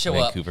 Nice cops work, show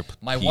Vancouver up.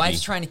 My PD.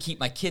 wife's trying to keep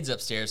my kids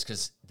upstairs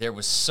because there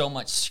was so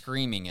much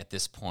screaming at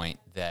this point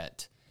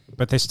that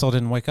But they still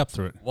didn't wake up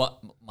through it.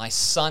 my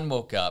son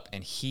woke up,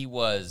 and he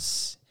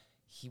was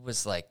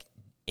like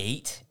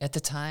 8 at the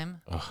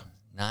time.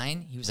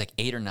 9. He was like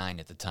 8 or 9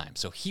 at the time.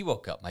 So he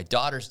woke up. My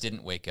daughters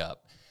didn't wake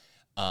up,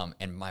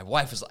 and my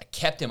wife was like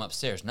kept him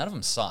upstairs. None of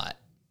them saw it.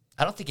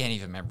 I don't think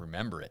any of them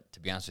remember it, to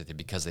be honest with you,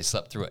 because they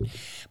slept through it.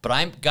 But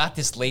I got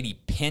this lady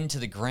pinned to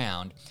the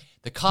ground.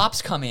 The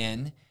cops come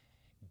in,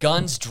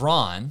 guns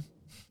drawn,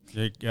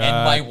 and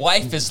my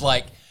wife is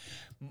like,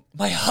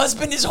 my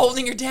husband is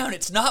holding her down.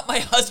 It's not my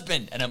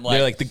husband. And I'm like,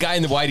 They're like the guy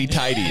in the whitey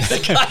tighties.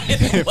 the guy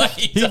in the white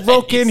He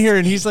broke in here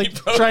and he's like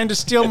trying to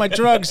steal my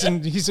drugs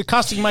and he's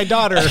accosting my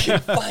daughter.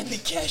 Finally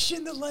cash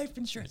in the life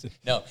insurance.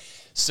 No.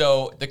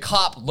 So the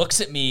cop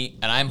looks at me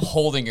and I'm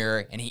holding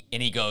her and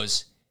he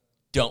goes,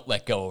 don't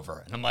let go of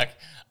her. And I'm like,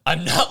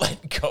 I'm not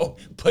letting go.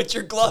 Put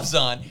your gloves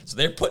on. So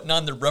they're putting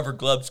on the rubber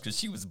gloves because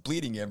she was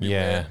bleeding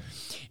everywhere.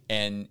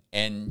 And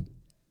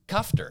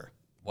cuffed her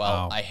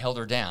while I held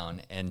her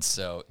down. And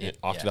so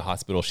off to the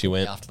hospital she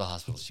went. Off to the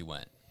hospital she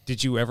went.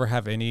 Did you ever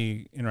have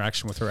any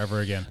interaction with her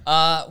ever again?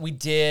 We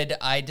did.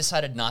 I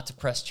decided not to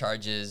press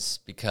charges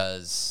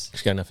because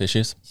She got enough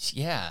issues?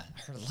 her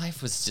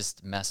life was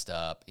just messed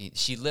up.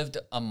 She lived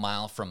a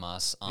mile from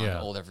us on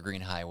Old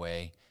Evergreen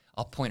Highway.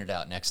 I'll point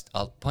out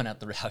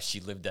the house she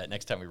lived at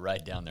next time we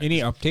ride down there. Any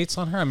updates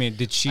on her? I mean,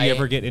 did she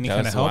ever get any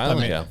kind of help?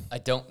 I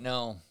don't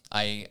know.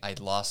 I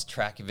lost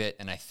track of it,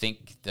 and I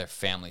think their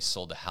family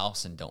sold the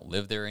house and don't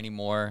live there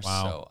anymore.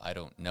 Wow. So I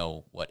don't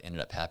know what ended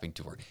up happening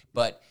to her.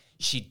 But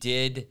she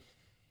did,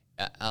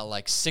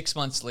 like 6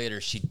 months later,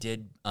 she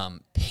did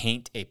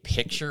paint a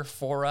picture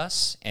for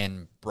us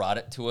and brought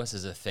it to us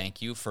as a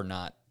thank you for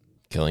not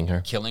killing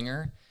her.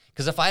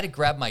 Because if I had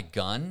grabbed my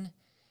gun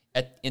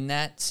in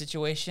that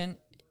situation,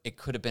 it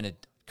could have been a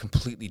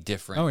completely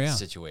different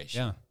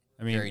situation. Yeah.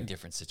 I mean, very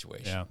different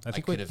situation. Yeah. I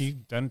think what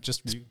you've done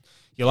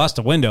you lost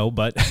a window,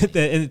 but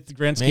in the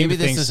grand scheme of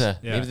things.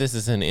 Maybe this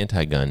is an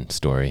anti-gun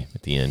story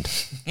at the end.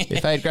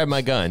 If I had grabbed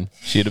my gun,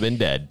 she'd have been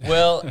dead.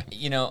 Well,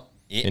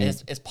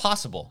 it's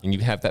possible. And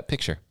you have that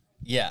picture.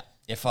 Yeah.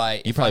 You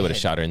probably would have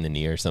shot her in the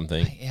knee or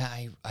something.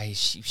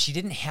 She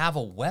didn't have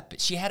a weapon.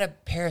 She had a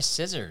pair of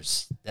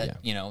scissors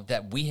that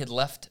that we had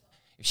left.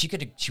 She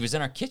was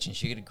in our kitchen.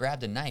 She could have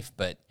grabbed a knife,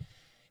 but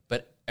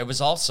it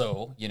was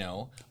also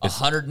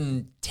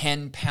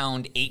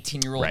 110-pound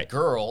 18-year-old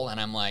girl,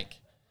 and I'm like,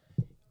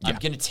 I'm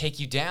gonna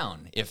take you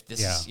down if this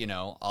is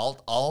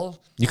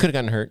I'll. You could have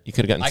gotten hurt. You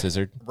could have gotten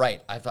scissored.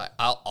 Right. I thought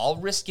I'll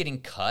risk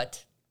getting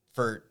cut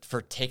for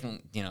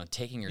taking her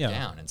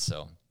down, and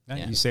so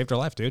you saved her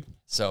life, dude.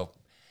 So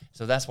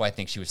that's why I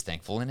think she was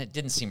thankful, and it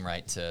didn't seem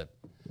right to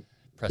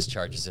press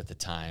charges at the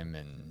time,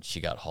 and she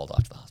got hauled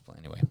off to the hospital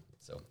anyway.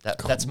 So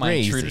that's my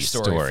intruder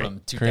story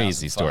from 2005.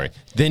 Crazy story.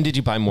 Then did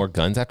you buy more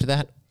guns after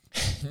that?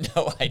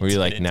 No, I didn't. Were you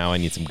like, now I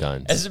need some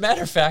guns? As a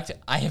matter of fact,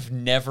 I have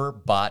never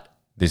bought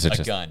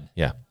a gun.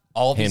 Yeah.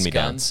 All these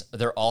guns,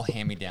 they're all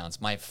hand-me-downs.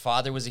 My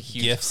father was a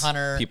huge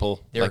hunter. People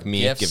like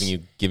me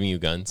giving you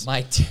guns.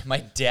 My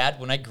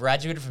dad, when I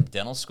graduated from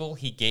dental school,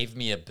 he gave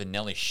me a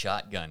Benelli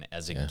shotgun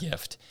as a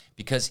gift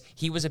because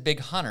he was a big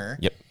hunter.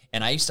 Yep.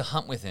 And I used to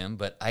hunt with him,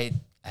 but I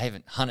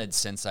haven't hunted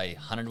since I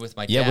hunted with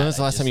my dad. Yeah, when was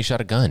the last time you shot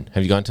a gun?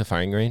 Have you gone to a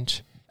firing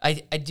range? I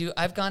do.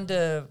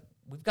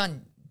 We've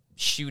gone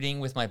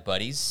shooting with my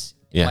buddies,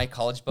 my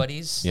college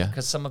buddies,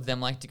 because some of them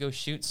like to go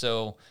shoot.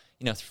 So,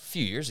 a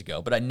few years ago,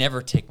 but I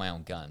never take my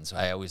own guns.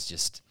 I always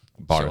just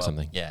borrow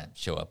something. Yeah,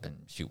 show up and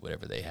shoot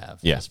whatever they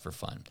have just for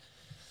fun.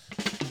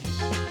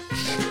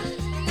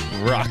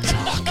 Rock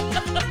talk.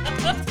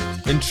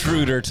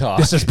 Intruder talk.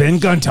 This has been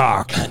Gun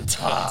Talk. Gun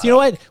Talk. You know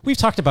what? We've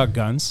talked about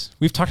guns.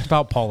 We've talked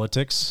about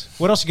politics.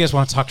 What else you guys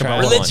want to talk about?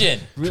 Religion.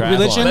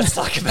 Religion? Let's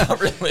talk about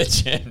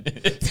religion.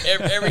 It's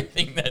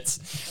everything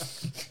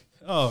that's...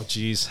 Oh,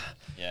 geez.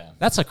 Yeah.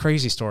 That's a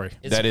crazy story.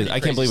 That is. I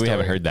can't believe we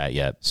haven't heard that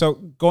yet. So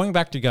going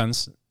back to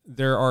guns,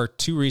 there are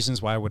two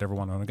reasons why I would ever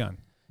want to own a gun.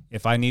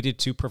 If I needed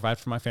to provide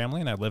for my family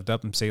and I lived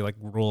up in, say, like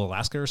rural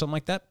Alaska or something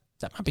like that,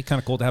 that might be kind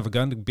of cool to have a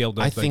gun to be able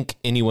to... I think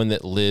anyone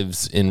that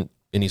lives in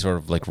any sort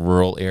of like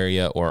rural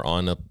area or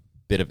on a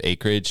bit of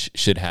acreage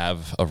should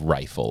have a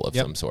rifle of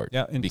some sort.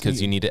 Yeah,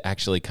 because you need to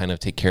actually kind of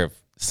take care of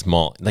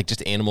small, like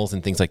just animals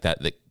and things like that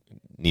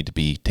need to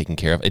be taken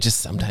care of. It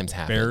just sometimes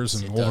happens. Bears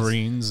and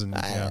wolverines and...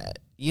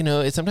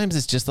 sometimes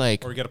it's just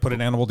like... Or you got to put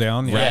an animal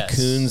down.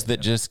 Raccoons that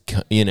just,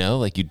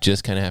 like you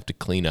just kind of have to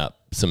clean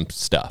up some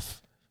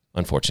stuff,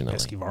 unfortunately.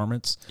 Pesky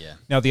varmints. Yeah.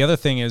 Now, the other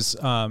thing is,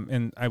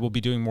 and I will be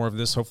doing more of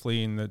this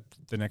hopefully in the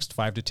next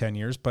 5 to 10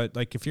 years, but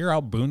like if you're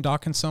out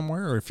boondocking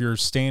somewhere or if you're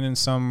staying in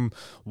some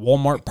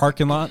Walmart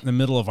parking lot in the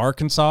middle of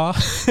Arkansas,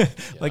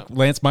 like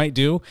Lance might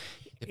do...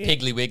 The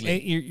Piggly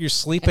Wiggly. You're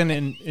sleeping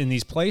in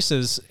these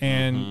places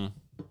and,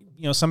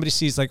 somebody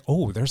sees like,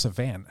 oh, there's a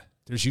van.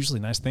 There's usually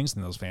nice things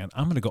in those vans.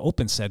 I'm going to go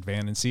open said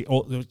van and see,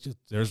 oh,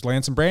 there's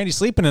Lance and Brandy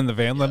sleeping in the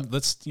van. Yeah.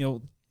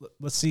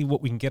 Let's see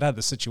what we can get out of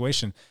the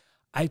situation.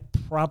 I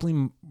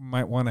probably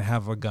might want to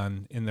have a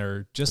gun in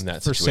there just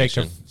for sake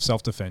of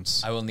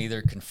self-defense. I will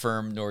neither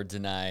confirm nor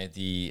deny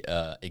the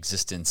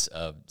existence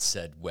of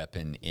said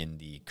weapon in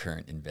the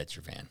current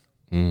Adventure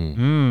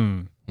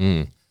van.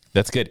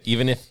 That's good.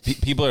 Even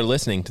if people are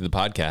listening to the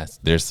podcast,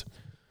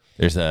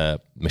 there's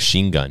a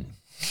machine gun.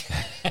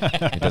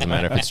 It doesn't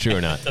matter if it's true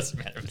or not. It doesn't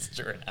matter if it's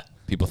true or not.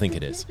 People think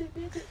it is.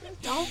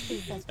 Don't be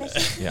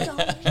suspicious.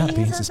 Yeah. Not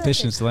being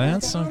suspicious,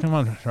 Lance. Oh, come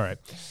on. All right.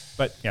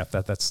 But yeah,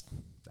 that's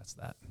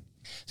that.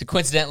 So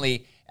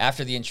coincidentally,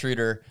 after the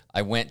Intruder,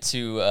 I went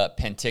to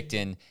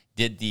Penticton,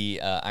 did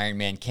the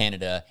Ironman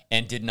Canada,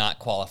 and did not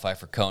qualify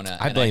for Kona.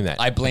 I blame that.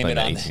 I blame it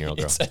on 18-year-old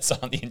girl. It's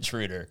on the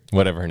Intruder.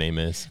 Whatever her name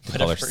is.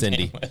 Call her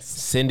Cindy.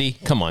 Cindy?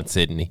 Come on,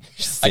 Sydney.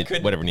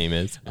 Whatever her name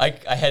is.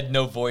 I had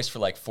no voice for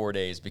like 4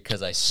 days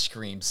because I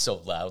screamed so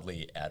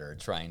loudly at her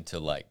trying to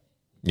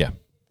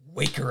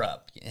wake her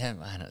up. Yeah,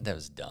 that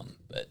was dumb,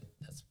 but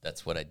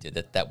That's what I did.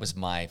 That was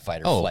my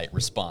fight or Oh, flight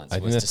response. I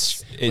think was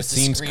that's- to, it was to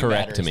seems scream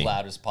correct at her to me. as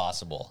loud as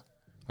possible.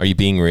 Are you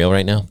being real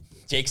right now?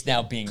 Jake's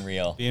now being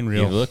real. Being You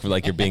real. look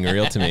like you're being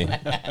real to me.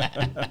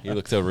 You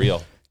look so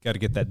real. Got to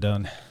get that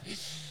done.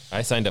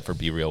 I signed up for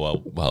Be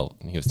Real while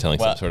he was telling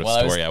Well- some sort of well,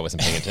 I was- story I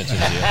wasn't paying attention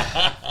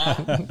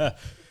to.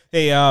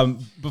 Hey,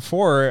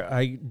 before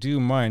I do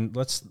mine,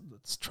 let's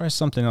try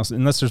something else.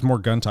 Unless there's more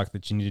gun talk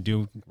that you need to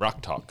do.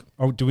 Rock talk.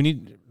 Oh, do we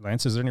need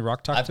Lance? Is there any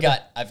rock talk? today?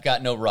 I've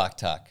got no rock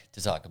talk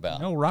to talk about.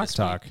 No rock this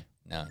talk. week.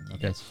 No. you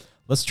Okay, guys-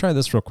 let's try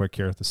this real quick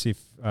here to see if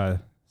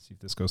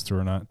this goes through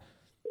or not.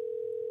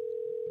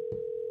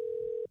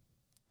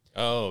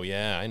 Oh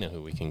yeah, I know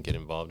who we can get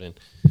involved in.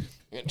 I'm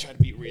gonna try to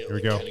be real. Here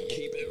we go.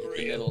 Keep it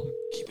real.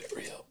 Keep it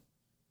real.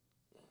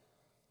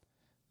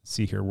 Let's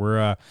see here,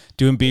 we're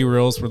doing B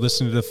reels. We're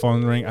listening to the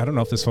phone ring. I don't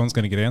know if this phone's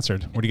going to get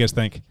answered. What do you guys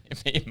think?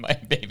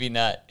 Maybe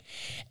not.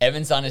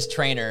 Evan's on his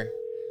trainer.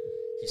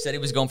 He said he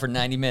was going for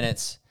 90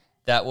 minutes.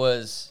 That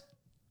was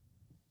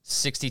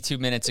 62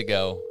 minutes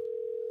ago.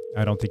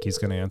 I don't think he's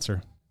going to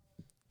answer.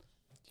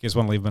 You guys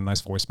want to leave him a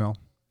nice voicemail?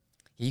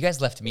 You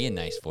guys left me a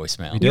nice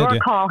voicemail. We did. Your yeah.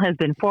 call has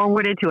been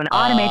forwarded to an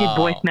automated Oh.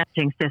 voice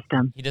messaging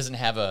system. He doesn't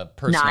have a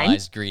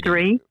personalized greeting.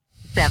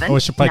 937 Oh, we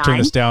should probably turn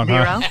this down,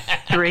 huh?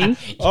 3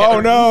 Oh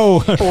no!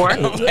 4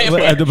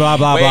 blah blah blah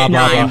blah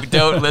blah.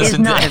 Don't is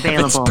not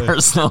available.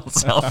 personal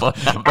cell phone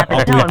number. At the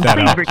I'll bleep tone, that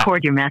please out.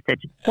 record your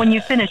message. When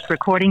you've finished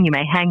recording, you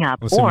may hang up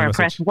Listen to or the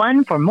press message.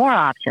 1 for more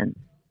options.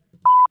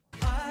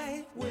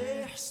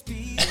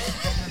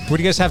 What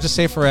do you guys have to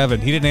say for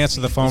Evan? He didn't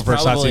answer the phone for a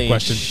SOTC Probably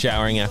question.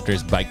 showering after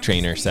his bike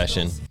trainer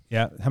session.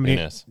 Yeah, how many?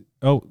 Goodness.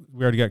 Oh,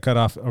 we already got cut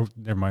off. Oh,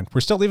 never mind. We're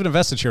still leaving a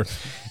message here.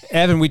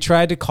 Evan, we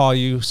tried to call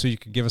you so you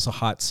could give us a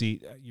hot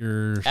seat.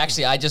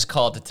 Actually, I just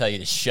called to tell you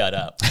to shut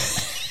up.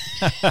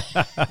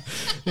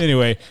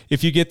 Anyway,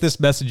 if you get this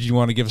message, you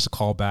want to give us a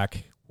call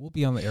back. We'll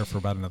be on the air for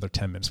about another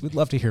 10 minutes. We'd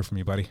love to hear from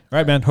you, buddy. All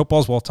right, man. Hope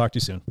all's well. Talk to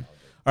you soon. All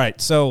right.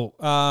 So,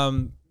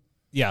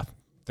 yeah,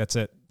 that's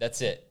it.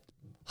 That's it.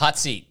 Hot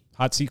seat.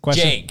 Hot seat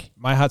question. Jake,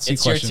 My hot seat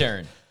it's question. your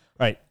turn.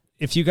 All right.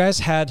 If you guys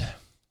had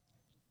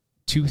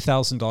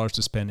 $2,000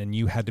 to spend and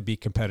you had to be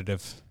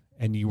competitive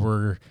and you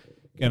were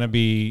going to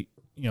be,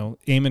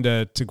 aiming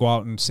to go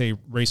out and say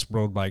race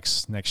road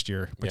bikes next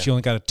year, but you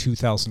only got a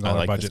 $2,000 I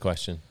like budget. this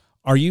question.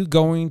 Are you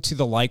going to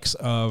the likes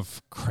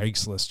of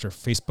Craigslist or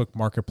Facebook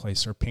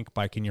Marketplace or Pink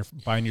Bike and you're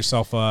buying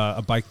yourself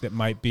a bike that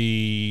might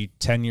be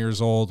 10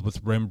 years old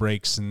with rim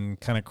brakes and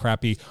kind of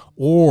crappy,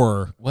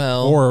 or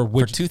for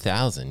would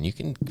 2,000, you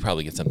can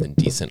probably get something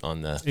decent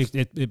on the.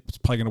 it's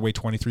probably going to weigh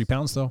 23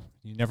 pounds though.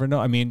 You never know.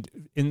 I mean,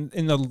 in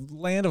the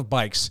land of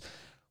bikes,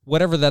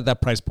 whatever that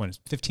price point is,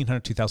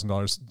 $1,500,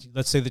 $2,000.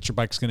 Let's say that your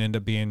bike's going to end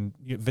up being,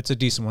 if it's a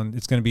decent one,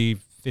 it's going to be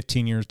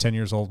 15 years, 10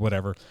 years old,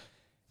 whatever.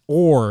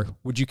 Or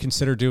would you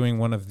consider doing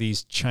one of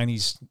these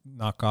Chinese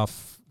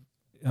knockoff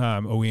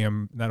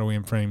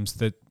OEM frames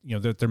that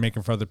that they're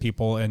making for other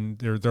people and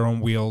they're their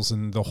own wheels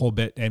and the whole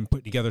bit, and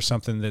put together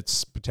something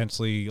that's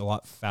potentially a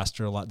lot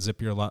faster, a lot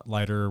zippier, a lot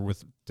lighter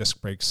with disc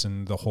brakes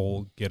and the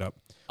whole get up?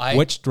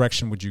 Which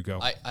direction would you go?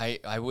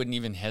 I wouldn't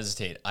even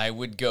hesitate. I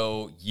would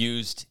go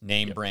used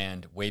name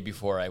brand way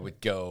before I would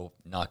go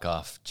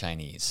knockoff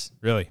Chinese.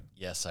 Really?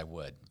 Yes, I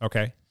would.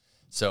 Okay.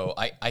 So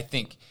I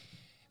think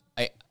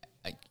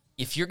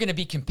if you're going to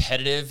be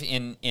competitive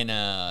in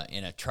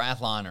a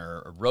triathlon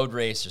or a road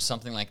race or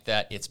something like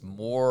that, it's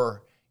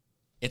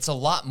a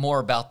lot more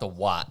about the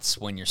watts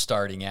when you're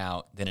starting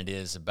out than it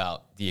is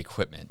about the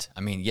equipment.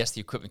 I mean, yes,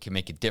 the equipment can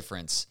make a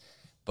difference,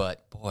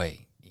 but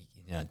boy,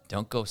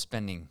 don't go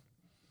spending.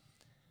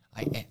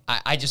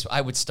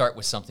 I would start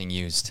with something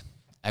used.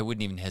 I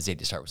wouldn't even hesitate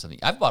to start with something.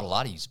 I've bought a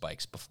lot of used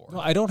bikes before. No,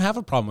 I don't have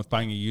a problem with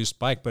buying a used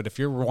bike, but if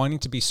you're wanting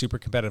to be super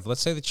competitive,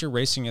 let's say that you're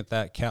racing at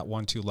that Cat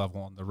 1-2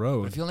 level on the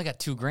road. But if you only got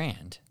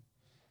 $2,000,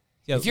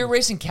 Yeah. if you're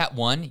racing Cat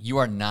 1, you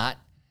are not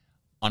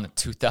on a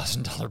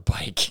 $2,000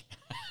 bike.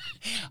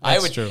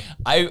 That's true.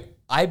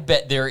 I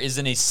bet there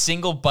isn't a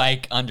single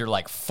bike under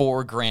like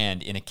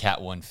 $4,000 in a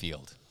Cat 1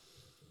 field.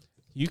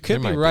 You could There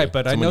be might right, be.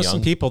 but I Someone know some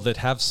young. people that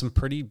have some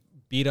pretty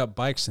beat up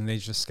bikes and they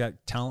just got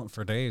talent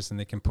for days and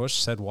they can push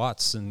said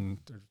watts and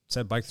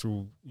said bike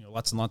through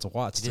lots and lots of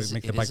watts to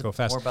make the bike go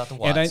fast. More about the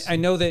And watts. I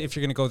know that if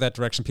you're going to go that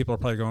direction, people are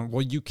probably going,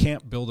 well, you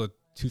can't build a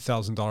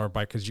 $2,000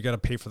 bike because you got to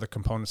pay for the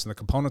components, and the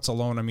components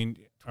alone, I mean,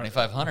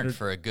 $2,500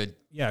 for a good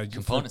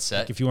component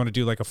set. If you want to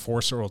do like a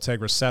Force or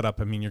Ultegra setup,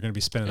 I mean, you're going to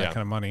be spending that Yeah.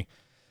 kind of money.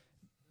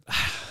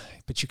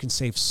 But you can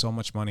save so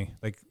much money.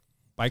 Like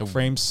bike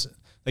frames,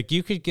 like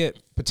you could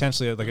get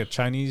potentially like a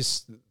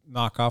Chinese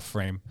knockoff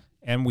frame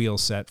and wheel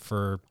set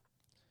for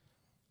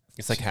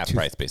It's like half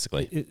price,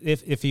 basically.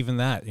 if even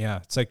that. Yeah,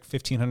 it's like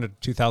 $1,500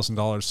 to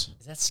 $2,000.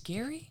 Is that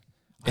scary?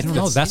 I don't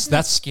know. Isn't that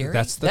That's scary.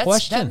 That's the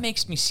question. That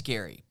makes me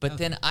scary. But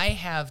then I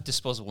have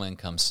disposable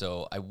income,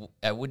 so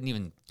I wouldn't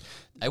even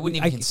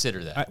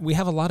consider that. We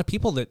have a lot of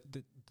people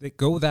that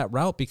go that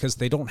route because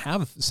they don't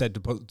have said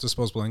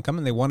disposable income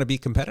and they want to be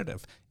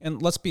competitive.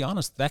 And let's be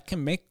honest, that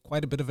can make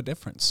quite a bit of a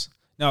difference.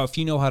 Now, if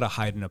you know how to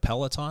hide in a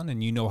Peloton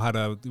and you know how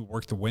to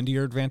work the wind to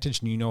your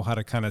advantage and you know how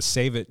to kind of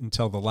save it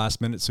until the last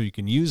minute so you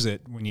can use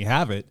it when you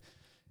have it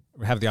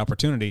or have the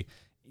opportunity,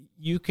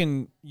 you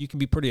can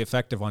be pretty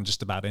effective on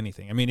just about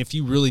anything. I mean, if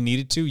you really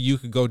needed to, you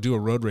could go do a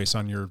road race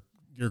on your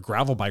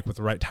gravel bike with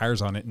the right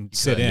tires on it and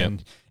sit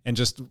in and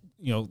just,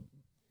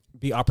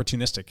 be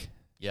opportunistic.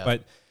 Yeah.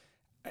 But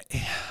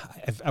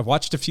I've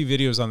watched a few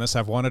videos on this.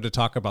 I've wanted to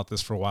talk about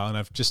this for a while,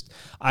 and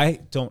I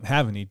don't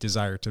have any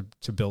desire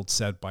to build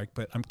said bike,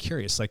 but I'm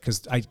curious, like,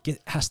 because I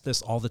get asked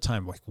this all the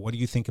time, like, what do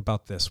you think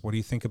about this? What do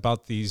you think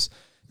about these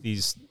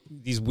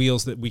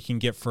wheels that we can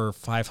get for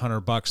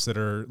 $500 that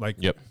are like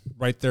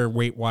right there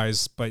weight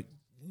wise? But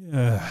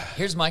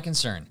here's my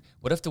concern: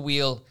 what if the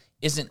wheel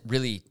isn't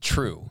really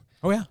true?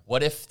 Oh yeah.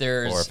 What if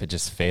there's, or if it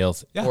just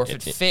fails? Yeah. Or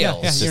if it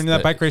fails? Yeah, you're in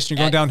that bike race and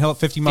you're going downhill at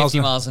 50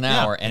 miles an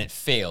hour, and it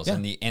fails,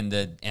 and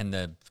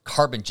the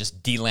carbon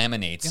just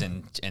delaminates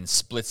and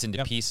splits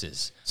into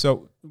pieces.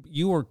 So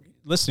you were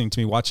listening to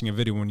me watching a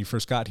video when you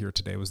first got here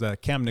today. Was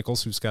that Cam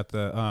Nichols, who's got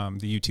the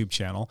YouTube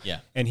channel? Yeah.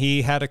 And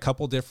he had a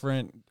couple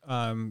different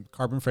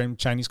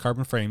Chinese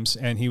carbon frames,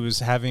 and he was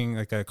having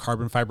like a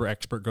carbon fiber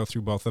expert go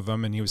through both of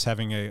them, and he was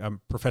having a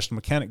professional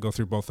mechanic go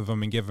through both of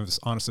them and give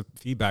us honest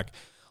feedback.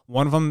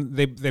 One of them,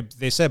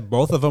 they said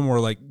both of them were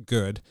like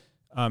good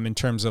in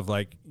terms of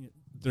like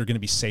they're going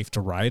to be safe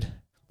to ride,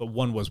 but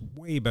one was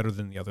way better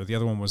than the other. The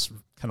other one was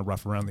kind of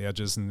rough around the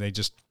edges, and they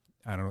just,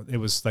 I don't know, it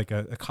was like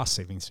a cost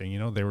savings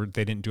thing,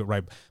 they didn't do it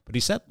right. But he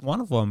said one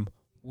of them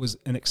was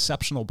an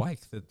exceptional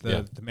bike, that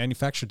the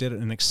manufacturer did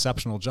an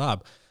exceptional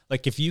job.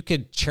 Like if you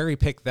could cherry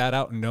pick that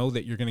out and know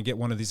that you're going to get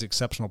one of these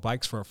exceptional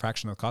bikes for a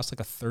fraction of the cost, like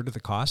a third of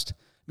the cost.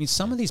 I mean,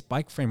 some of these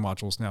bike frame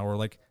modules now are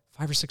like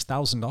 $5,000 or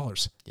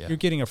 $6,000. Yeah. You're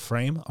getting a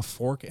frame, a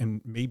fork,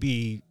 and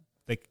maybe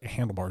like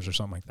handlebars or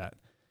something like that,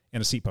 and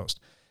a seat post.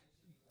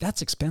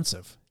 That's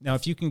expensive. Now,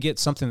 if you can get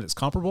something that's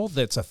comparable,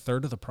 that's a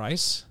third of the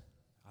price,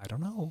 I don't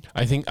know.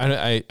 I think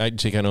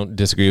Jake, I don't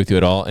disagree with you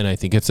at all, and I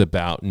think it's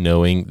about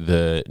knowing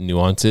the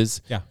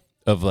nuances. Yeah.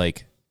 Of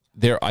like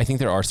I think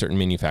there are certain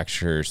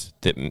manufacturers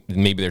that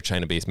maybe they're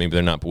China based, maybe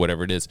they're not, but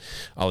whatever it is,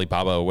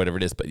 Alibaba or whatever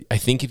it is. But I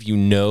think if you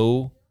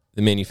know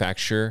the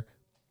manufacturer,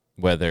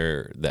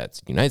 whether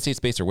that's United States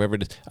based or wherever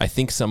it is, I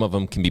think some of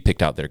them can be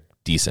picked out. They're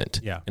decent.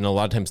 Yeah. And a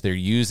lot of times they're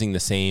using the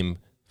same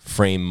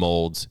frame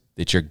molds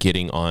that you're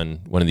getting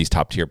on one of these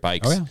top tier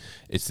bikes. Oh, yeah.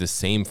 It's the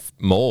same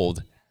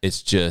mold.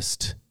 It's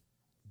just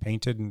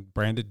painted and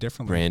branded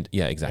differently.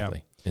 Yeah,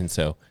 exactly. Yeah. And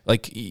so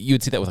like you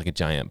would see that with like a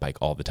Giant bike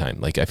all the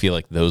time. Like I feel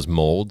like those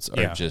molds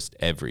are just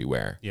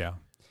everywhere. Yeah.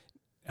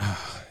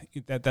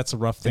 That's a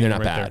rough thing. And they're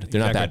not bad.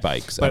 They're not bad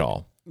bikes at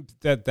all.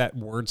 That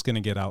word's going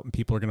to get out and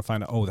people are going to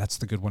find out, oh, that's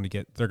the good one to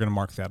get. They're going to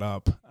mark that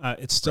up.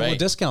 It's still a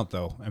discount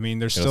though. I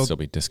mean, It'll still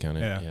be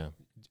discounted. Yeah.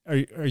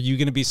 Are you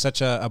going to be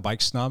such a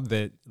bike snob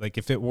that like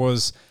if it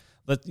was,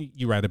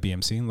 you ride a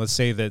BMC and let's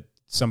say that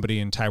somebody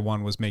in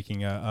Taiwan was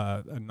making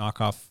a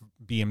knockoff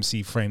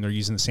BMC frame. They're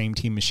using the same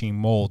Team Machine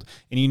mold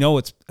and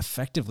it's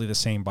effectively the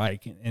same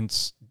bike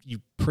and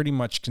you pretty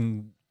much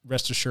can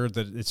rest assured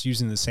that it's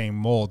using the same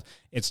mold.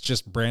 It's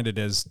just branded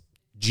as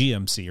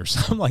GMC or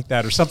something like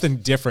that, or something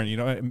different.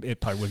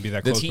 It probably wouldn't be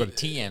that close. But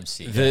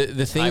TMC.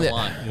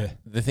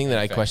 The thing that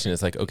I question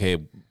is like, okay,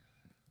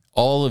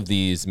 all of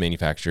these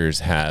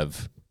manufacturers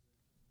have,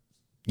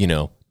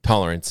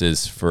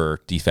 tolerances for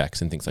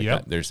defects and things like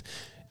that.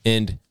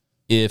 And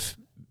if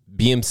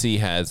BMC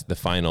has the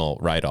final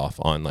write-off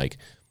on like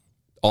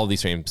all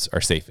these frames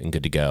are safe and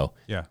good to go,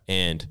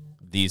 and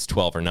these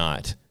 12 are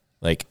not,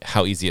 like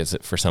how easy is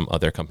it for some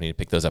other company to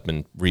pick those up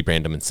and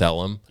rebrand them and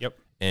sell them? Yep.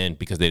 And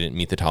because they didn't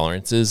meet the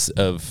tolerances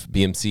of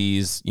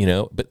BMC's,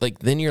 but like,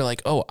 then you're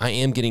like, oh, I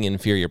am getting an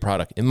inferior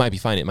product. It might be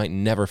fine. It might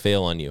never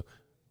fail on you,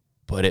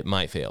 but it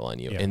might fail on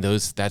you. Yeah. And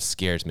that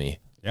scares me.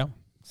 Yeah.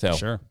 So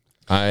sure.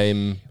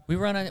 We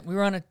were on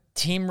a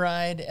team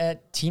ride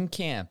at team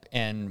camp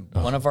and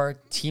one of our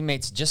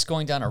teammates just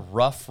going down a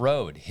rough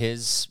road,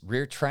 his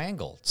rear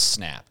triangle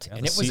snapped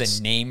and it was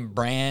a name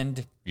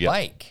brand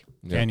bike.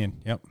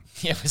 Canyon. Yep.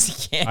 Yeah, it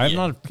was a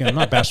Canyon. I'm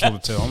not bashful to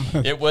tell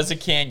him. It was a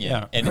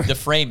Canyon, and the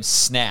frame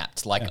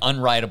snapped like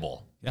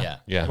unrideable.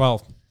 Yeah.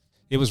 Well,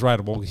 it was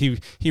rideable.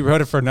 He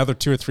rode it for another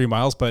 2 or 3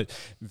 miles, but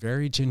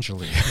very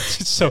gingerly.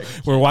 So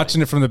we're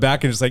watching it from the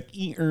back, and it's like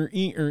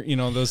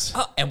those.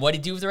 Oh, and what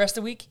did he do the rest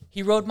of the week?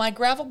 He rode my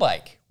gravel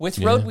bike with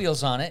road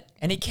wheels on it,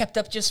 and he kept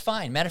up just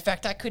fine. Matter of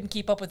fact, I couldn't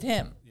keep up with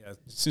him. Yeah.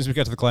 As soon as we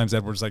got to the climbs,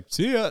 Edward's like,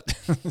 "See ya."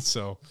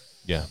 So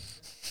yeah,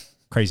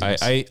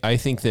 craziness. I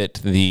think that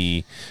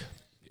the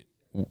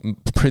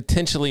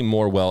potentially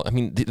more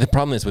the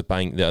problem is with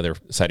buying, the other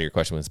side of your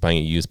question was buying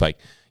a used bike,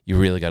 you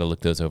really got to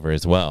look those over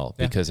as well,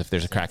 because if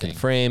there's a crack in the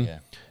frame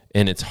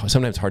and it's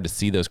sometimes hard to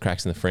see those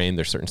cracks in the frame,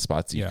 there's certain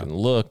spots that you can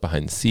look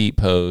behind the seat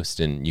post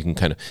and you can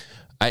kind of,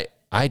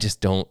 I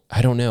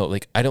don't know.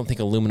 Like, I don't think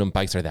aluminum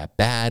bikes are that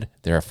bad.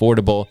 They're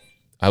affordable.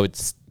 I would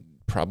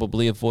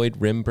probably avoid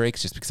rim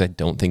brakes just because I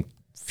don't think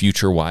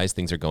future wise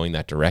things are going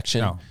that direction.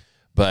 No.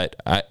 But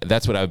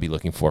that's what I would be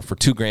looking for. For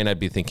 $2,000, I'd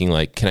be thinking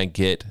like, can I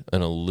get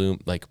an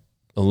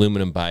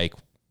aluminum bike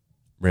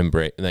rim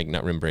brake, like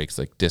not rim brakes,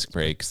 like disc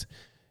brakes,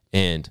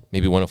 and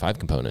maybe 105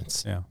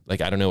 components. Yeah. Like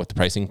I don't know what the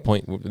pricing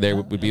point there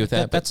would be with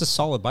that. but- That's a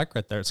solid bike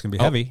right there. It's going to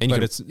be heavy, and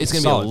but it's it's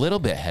going to be solid. a little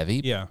bit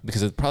heavy. Yeah.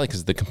 Because because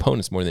of the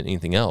components more than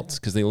anything else.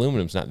 Because the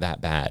aluminum's not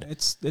that bad.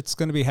 It's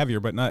going to be heavier,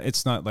 but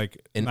it's not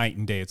like night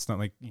and day. It's not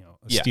like,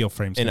 a steel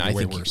frame's going to be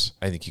way worse.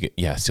 I think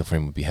steel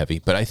frame would be heavy,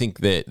 but I think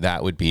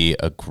that would be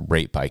a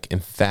great bike. In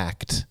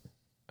fact,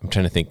 I'm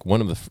trying to think.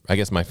 I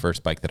guess my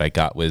first bike that I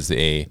got was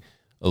a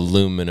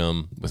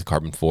aluminum with a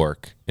carbon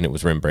fork, and it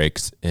was rim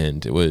brakes,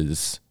 and it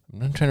was,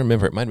 I'm trying to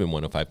remember, it might have been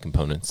 105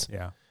 components.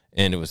 Yeah.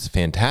 And it was a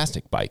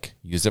fantastic bike.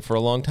 Used it for a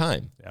long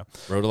time. Yeah.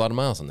 Rode a lot of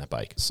miles on that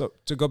bike. So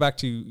to go back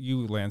to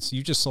you, Lance,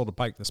 you just sold a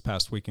bike this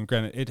past week, and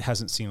granted, it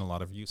hasn't seen a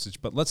lot of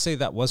usage, but let's say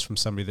that was from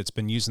somebody that's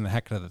been using the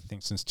heck out of the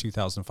thing since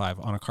 2005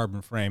 on a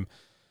carbon frame.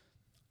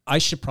 I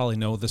should probably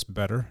know this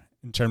better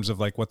in terms of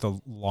like what the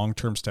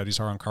long-term studies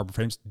are on carbon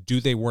frames. Do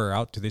they wear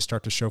out? Do they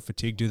start to show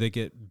fatigue? Do they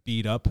get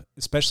beat up?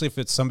 Especially if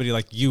it's somebody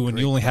like you and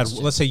you only had,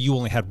 let's say you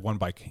only had one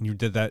bike and you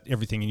did that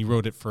everything and you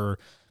rode it for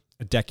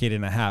a decade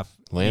and a half.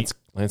 Lance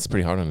is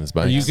pretty hard on his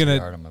bike. Are you Pretty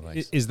hard on my gonna?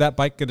 bikes. Is that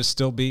bike gonna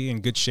still be in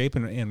good shape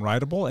and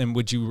rideable? And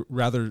would you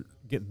rather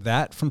get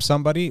that from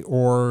somebody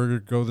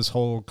or go this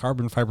whole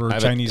carbon fiber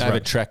Chinese? I have a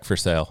ride? Trek for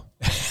sale.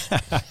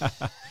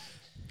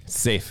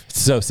 Safe,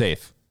 so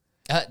safe.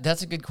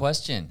 That's a good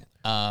question.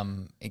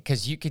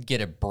 Because you could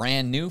get a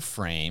brand new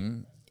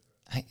frame.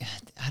 I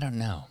don't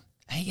know.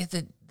 I get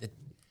the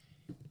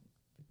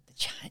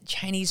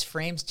Chinese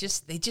frames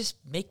they just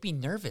make me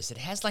nervous. It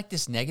has like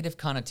this negative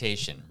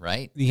connotation,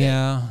 right?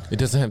 Yeah. It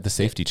doesn't have the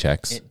safety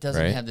checks. It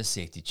doesn't right? have the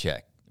safety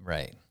check,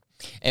 right?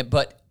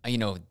 But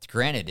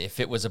granted, if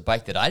it was a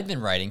bike that I'd been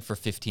riding for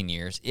 15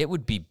 years, it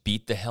would be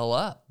beat the hell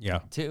up. Yeah.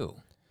 Too.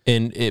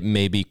 And it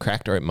may be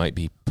cracked or it might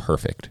be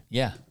perfect.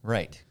 Yeah.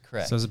 Right.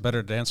 Correct. So is it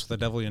better to dance with the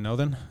devil you know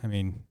then? I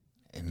mean,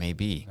 it may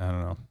be. I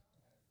don't know.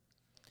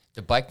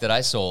 The bike that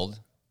I sold,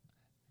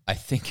 I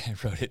think I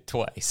rode it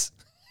twice.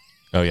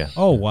 Oh yeah.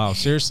 Oh wow,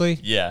 seriously?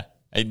 Yeah.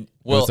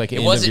 was like it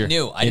end of wasn't your-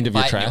 new. I end didn't of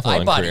your buy it new. I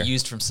triathlon bought career. it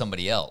used from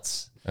somebody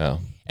else. Oh.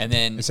 And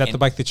then Is that the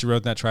bike that you rode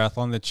in that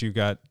triathlon that you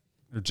got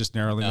or just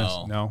narrowly missed?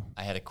 No, No.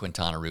 I had a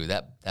Quintana Roo.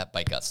 That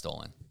bike got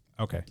stolen.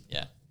 Okay.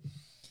 Yeah.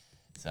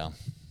 So,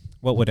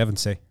 What would Evan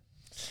say?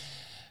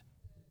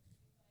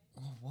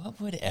 what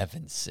would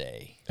Evan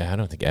say? I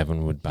don't think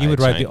Evan would buy. He would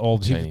a ride the Chinese-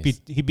 old.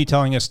 Chinese. He'd be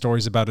telling us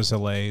stories about his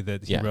LA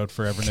that he Yeah. rode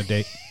forever and a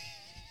day.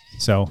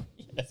 So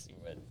Yes, he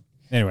would.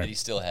 anyway, That he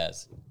still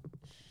has.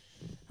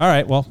 all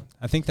right. Well,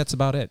 I think that's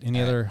about it.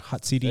 Any other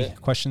hot CD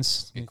Good.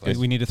 questions Good that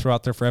question. we need to throw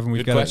out there for Evan?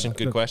 We've Good got question, a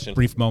good question.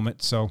 brief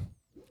moment. So,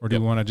 or do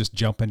Yep. we want to just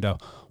jump into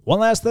one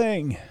last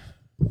thing?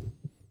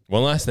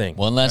 One last thing.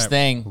 One last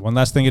thing. One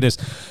last thing. It is.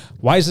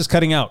 Why is this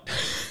cutting out?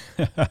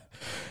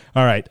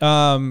 All right.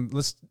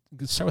 Let's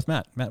start with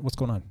Matt. Matt, what's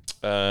going on?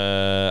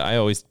 I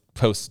always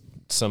post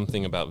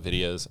something about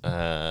videos.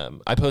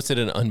 I posted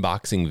an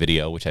unboxing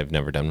video, which I've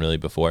never done really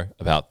before,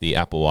 about the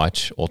Apple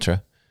Watch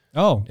Ultra.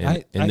 Oh,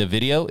 And in the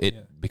video,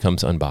 it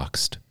becomes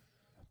unboxed.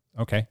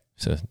 okay.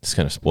 So it's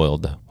kind of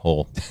spoiled the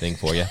whole thing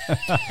for you.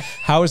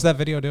 How is that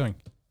video doing?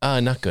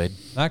 Not good.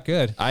 Not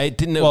good. I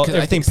didn't know. Well, 'cause I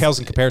everything think- pales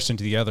in comparison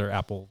to the other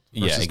Apple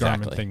versus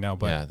exactly. Garmin thing now.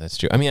 But yeah, that's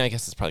true. I mean, I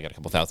guess it's probably got a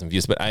couple thousand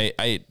views, but I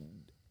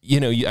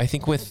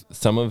think with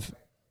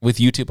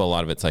YouTube, a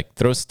lot of it's like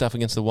throw stuff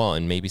against the wall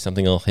and maybe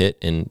something will hit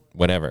and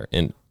whatever,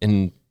 and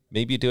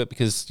maybe you do it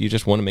because you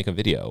just want to make a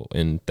video,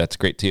 and that's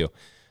great too.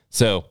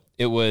 So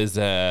it was.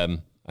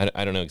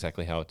 I don't know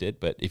exactly how it did,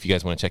 but if you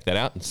guys want to check that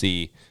out and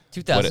see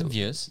 2,000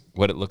 views.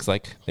 what it looks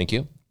like, thank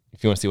you.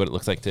 If you want to see what it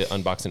looks like to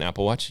unbox an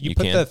Apple Watch, you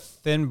put can. the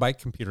thin bike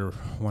computer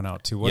one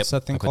out too. What's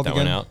Yep, that thing I put called that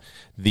again? one out.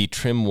 The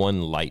Trim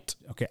One Lite.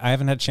 Okay, I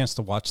haven't had a chance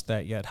to watch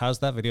that yet. How's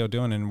that video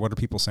doing, and what are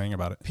people saying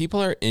about it?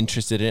 People are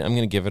interested in it. I'm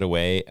going to give it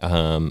away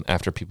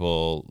after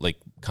people like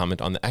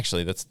comment on that.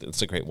 Actually,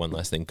 that's a great one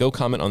last thing. Go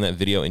comment on that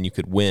video, and you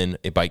could win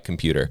a bike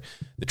computer,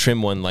 the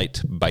Trim One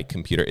Lite bike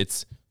computer.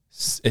 It's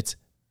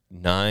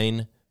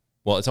 9.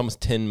 Well, it's almost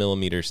 10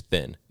 millimeters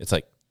thin. It's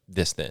like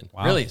this thin.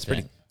 Wow. Really It's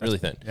pretty thin. really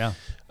thin. Yeah.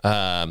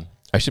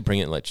 I should bring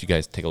it and let you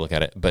guys take a look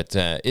at it. But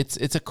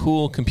it's a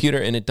cool computer,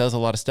 and it does a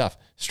lot of stuff.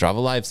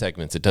 Strava Live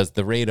segments. It does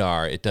the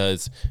radar. It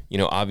does,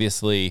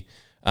 obviously,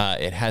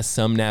 it has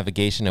some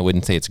navigation. I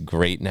wouldn't say it's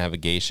great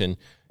navigation.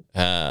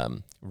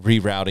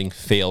 Rerouting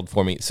failed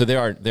for me. So there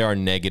are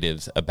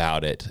negatives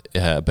about it,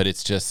 but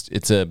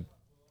it's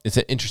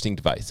an interesting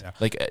device. Yeah.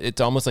 Like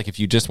it's almost like if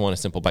you just want a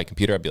simple bike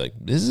computer, I'd be like,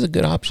 this is a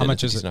good option. How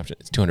much It's a is decent it? Option.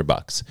 It's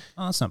 $200.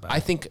 Oh, that's not bad. I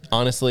think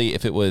honestly,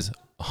 if it was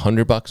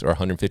 $100 or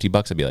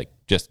 $150, I'd be like,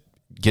 just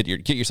get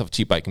yourself a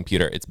cheap bike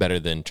computer. It's better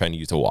than trying to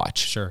use a watch.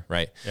 Sure.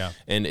 Right. Yeah.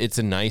 And it's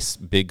a nice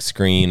big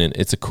screen, and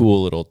it's a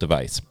cool little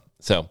device.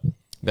 So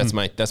that's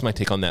my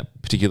take on that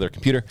particular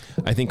computer.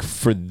 I think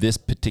for this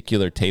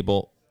particular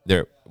table,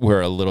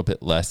 we're a little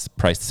bit less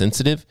price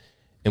sensitive,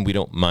 and we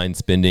don't mind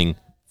spending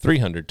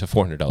 $300 to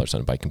 $400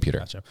 on a bike computer.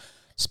 Gotcha.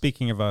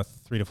 Speaking of a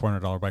 $300 to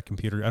 $400 bike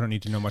computer, I don't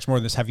need to know much more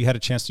than this. Have you had a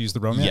chance to use the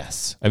Roam yet?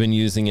 Yes, I've been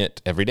using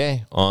it every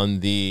day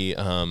on the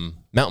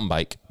mountain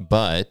bike,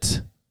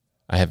 but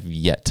I have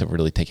yet to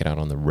really take it out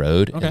on the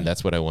road, Okay. and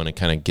that's what I want to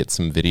kind of get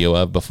some video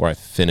of before I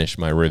finish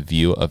my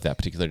review of that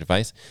particular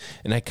device.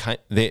 And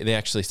they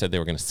actually said they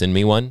were going to send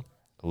me one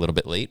a little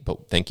bit late,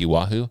 but thank you,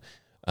 Wahoo.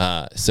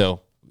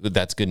 So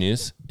that's good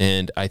news.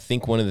 And I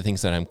think one of the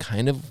things that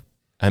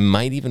I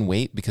might even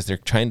wait because they're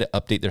trying to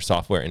update their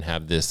software and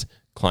have this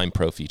Climb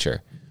Pro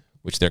feature,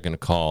 which they're going to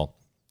call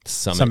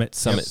Summit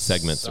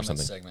segments or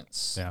something.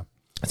 Segments. Yeah.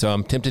 So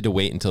I'm tempted to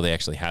wait until they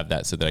actually have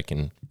that so that I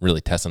can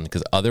really test them,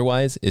 because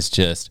otherwise it's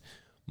just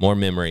more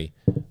memory,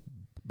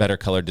 better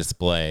color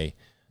display.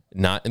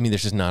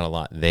 There's just not a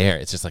lot there.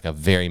 It's just like a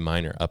very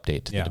minor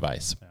update to the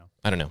device. Yeah.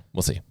 I don't know.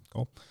 We'll see.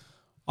 Cool.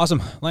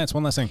 Awesome. Lance,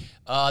 one last thing.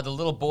 The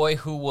little boy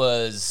who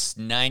was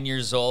 9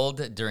 years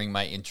old during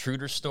my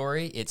intruder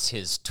story, it's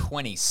his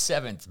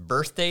 27th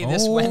birthday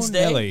this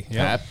Wednesday. Nelly.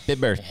 Yeah. Happy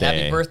birthday.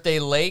 Happy birthday,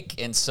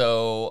 Lake. And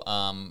so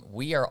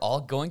we are all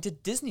going to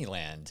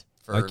Disneyland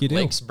for Like you do.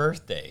 Lake's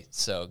birthday.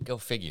 So go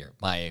figure.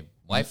 My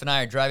wife and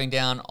I are driving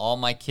down. All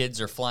my kids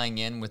are flying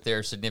in with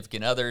their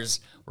significant others.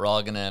 We're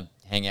all going to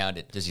hang out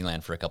at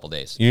Disneyland for a couple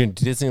days. You're in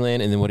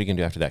Disneyland, and then what are you going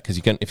to do after that? Because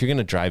if you're going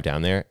to drive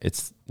down there,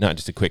 it's not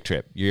just a quick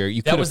trip.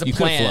 That was the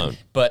plan, flown.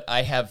 but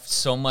I have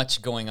so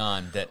much going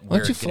on that Why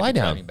don't we're you fly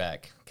down? driving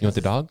back. You want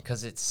the dog?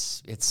 Because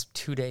it's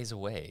 2 days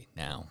away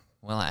now.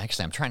 Well,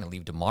 actually, I'm trying to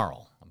leave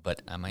tomorrow,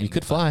 but I might. You leave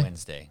could on fly.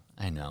 Wednesday.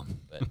 I know,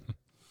 but.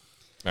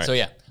 Right. So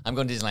yeah, I'm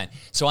going to Disneyland.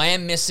 So I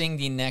am missing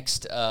the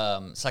next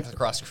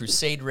Cyclocross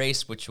Crusade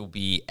race, which will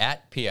be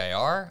at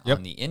PIR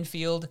on the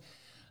infield.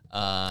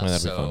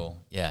 that'd be fun.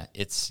 Yeah,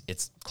 it's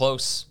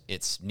close.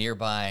 It's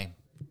nearby.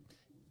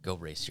 Go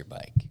race your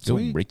bike. Go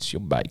Sweet. race your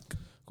bike.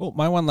 Cool.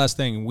 My one last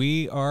thing.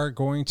 We are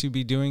going to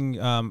be doing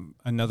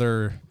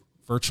another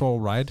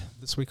virtual ride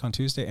this week on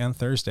Tuesday and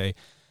Thursday.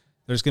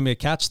 There's going to be a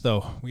catch,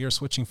 though. We are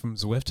switching from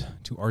Zwift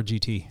to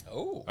RGT.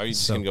 Oh, Are you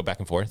just going to go back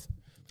and forth?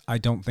 I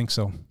don't think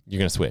so. You're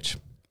going to switch.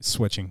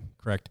 Switching,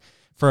 correct.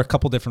 For a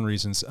couple different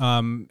reasons.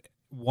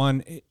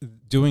 One,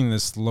 doing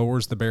this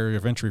lowers the barrier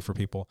of entry for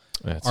people.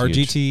 That's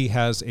RGT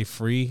has a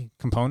free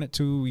component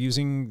to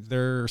using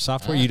their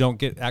software. You don't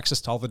get access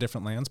to all the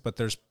different lands, but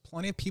there's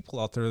plenty of people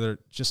out there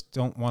that just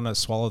don't want to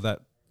swallow that,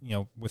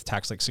 with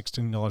tax like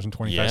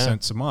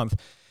 $16.25 a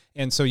month.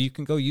 And so you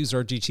can go use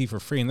RGT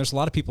for free. And there's a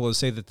lot of people that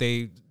say that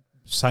they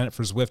sign up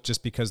for Zwift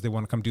just because they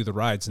want to come do the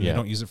rides and they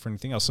don't use it for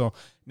anything else. So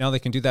now they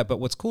can do that. But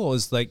what's cool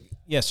is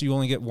yes, you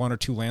only get 1 or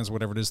 2 lands,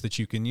 whatever it is that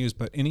you can use.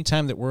 But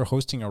anytime that we're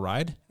hosting a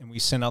ride and we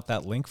send out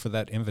that link for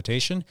that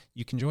invitation,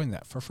 you can join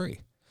that for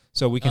free.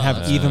 So we can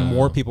have even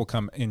more people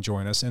come and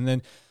join us. And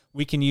then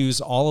we can use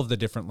all of the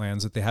different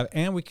lands that they have.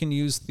 And we can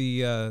use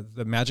the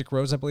Magic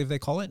Roads, I believe they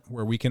call it,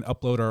 where we can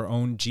upload our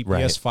own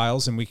GPS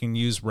files and we can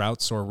use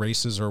routes or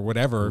races or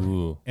whatever.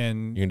 Ooh.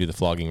 And You're going to do the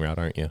flogging route,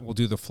 aren't you? we'll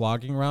do the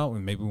flogging route,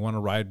 and maybe we want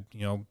to ride,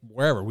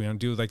 wherever. We want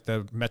to do like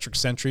the metric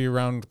century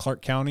around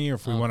Clark County, or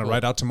if we want to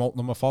ride out to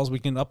Multnomah Falls, we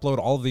can upload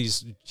all of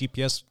these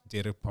GPS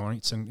data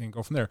points and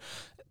go from there.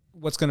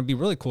 What's going to be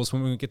really cool is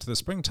when we get to the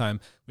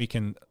springtime, we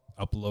can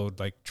upload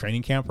like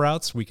training camp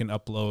routes. We can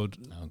upload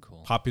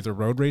popular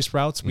road race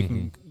routes.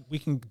 We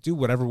can do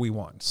whatever we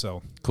want.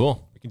 So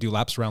Cool. we can do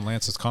laps around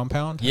Lance's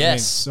compound.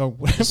 Yes.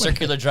 The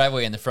circular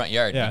driveway in the front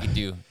yard. Yeah. We can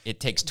do. It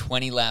takes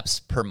 20 laps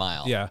per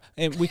mile. Yeah,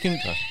 and we can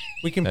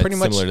That's pretty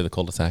much similar to the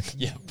cul-de-sac.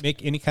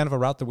 make any kind of a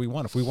route that we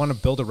want. If we want to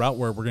build a route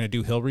where we're going to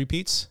do hill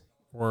repeats,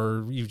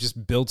 or you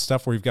just build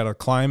stuff where you've got a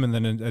climb and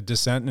then a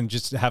descent and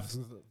just have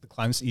the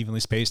climbs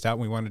evenly spaced out,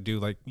 and we want to do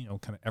kind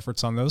of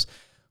efforts on those,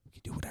 we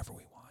can do whatever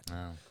we want. Oh,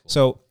 cool.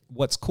 So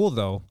what's cool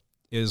though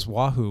is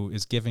Wahoo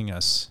is giving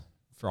us,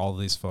 for all of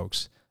these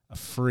folks, a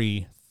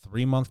free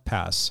 3-month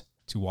pass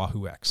to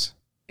Wahoo X.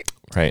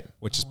 Right.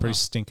 Which is pretty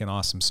stinking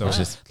awesome. So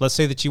let's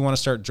say that you want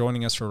to start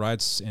joining us for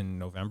rides in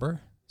November.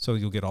 So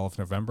you'll get all of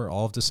November,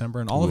 all of December,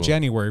 and all of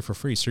January for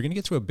free. So you're going to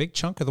get through a big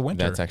chunk of the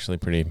winter. That's actually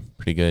pretty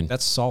good.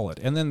 That's solid.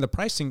 And then the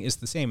pricing is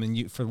the same.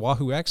 And for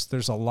Wahoo X,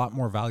 there's a lot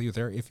more value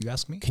there, if you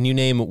ask me. Can you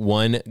name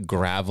one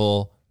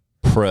gravel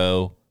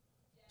pro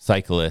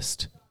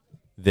cyclist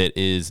that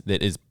is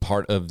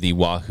part of the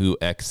Wahoo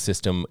X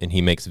system, and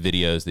he makes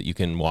videos that you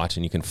can watch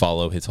and you can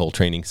follow his whole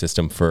training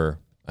system for,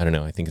 I don't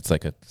know, I think it's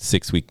like a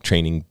 6-week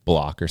training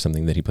block or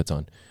something that he puts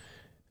on.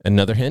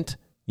 Another hint?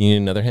 You need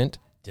another hint?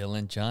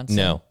 Dylan Johnson.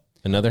 No.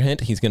 Another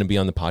hint? He's going to be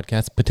on the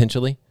podcast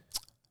potentially.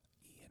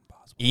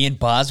 Ian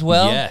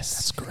Boswell. Yes,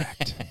 that's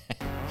correct.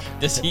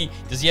 Does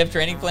he have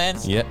training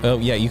plans? Yeah. Oh,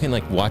 yeah. You can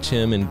watch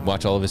him and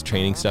watch all of his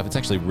training stuff. It's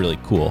actually really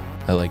cool.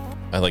 I like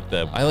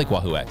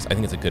Wahoo X. I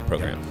think it's a good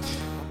program.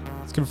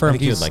 It's confirmed. I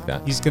think he would like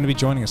that. He's going to be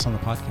joining us on the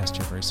podcast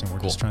here very soon. We're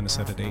just trying to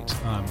set a date.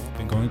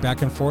 Been going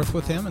back and forth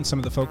with him and some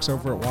of the folks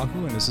over at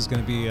Wahoo, and this is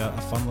going to be a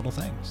fun little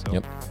thing. So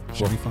it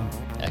should be fun.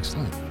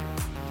 Excellent.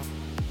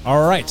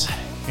 All right.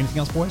 Anything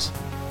else, boys?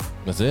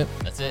 That's it.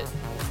 That's it.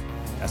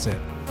 That's it.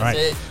 All That's right.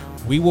 it.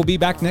 We will be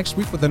back next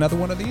week with another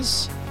one of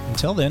these.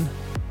 Until then,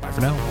 bye for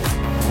now.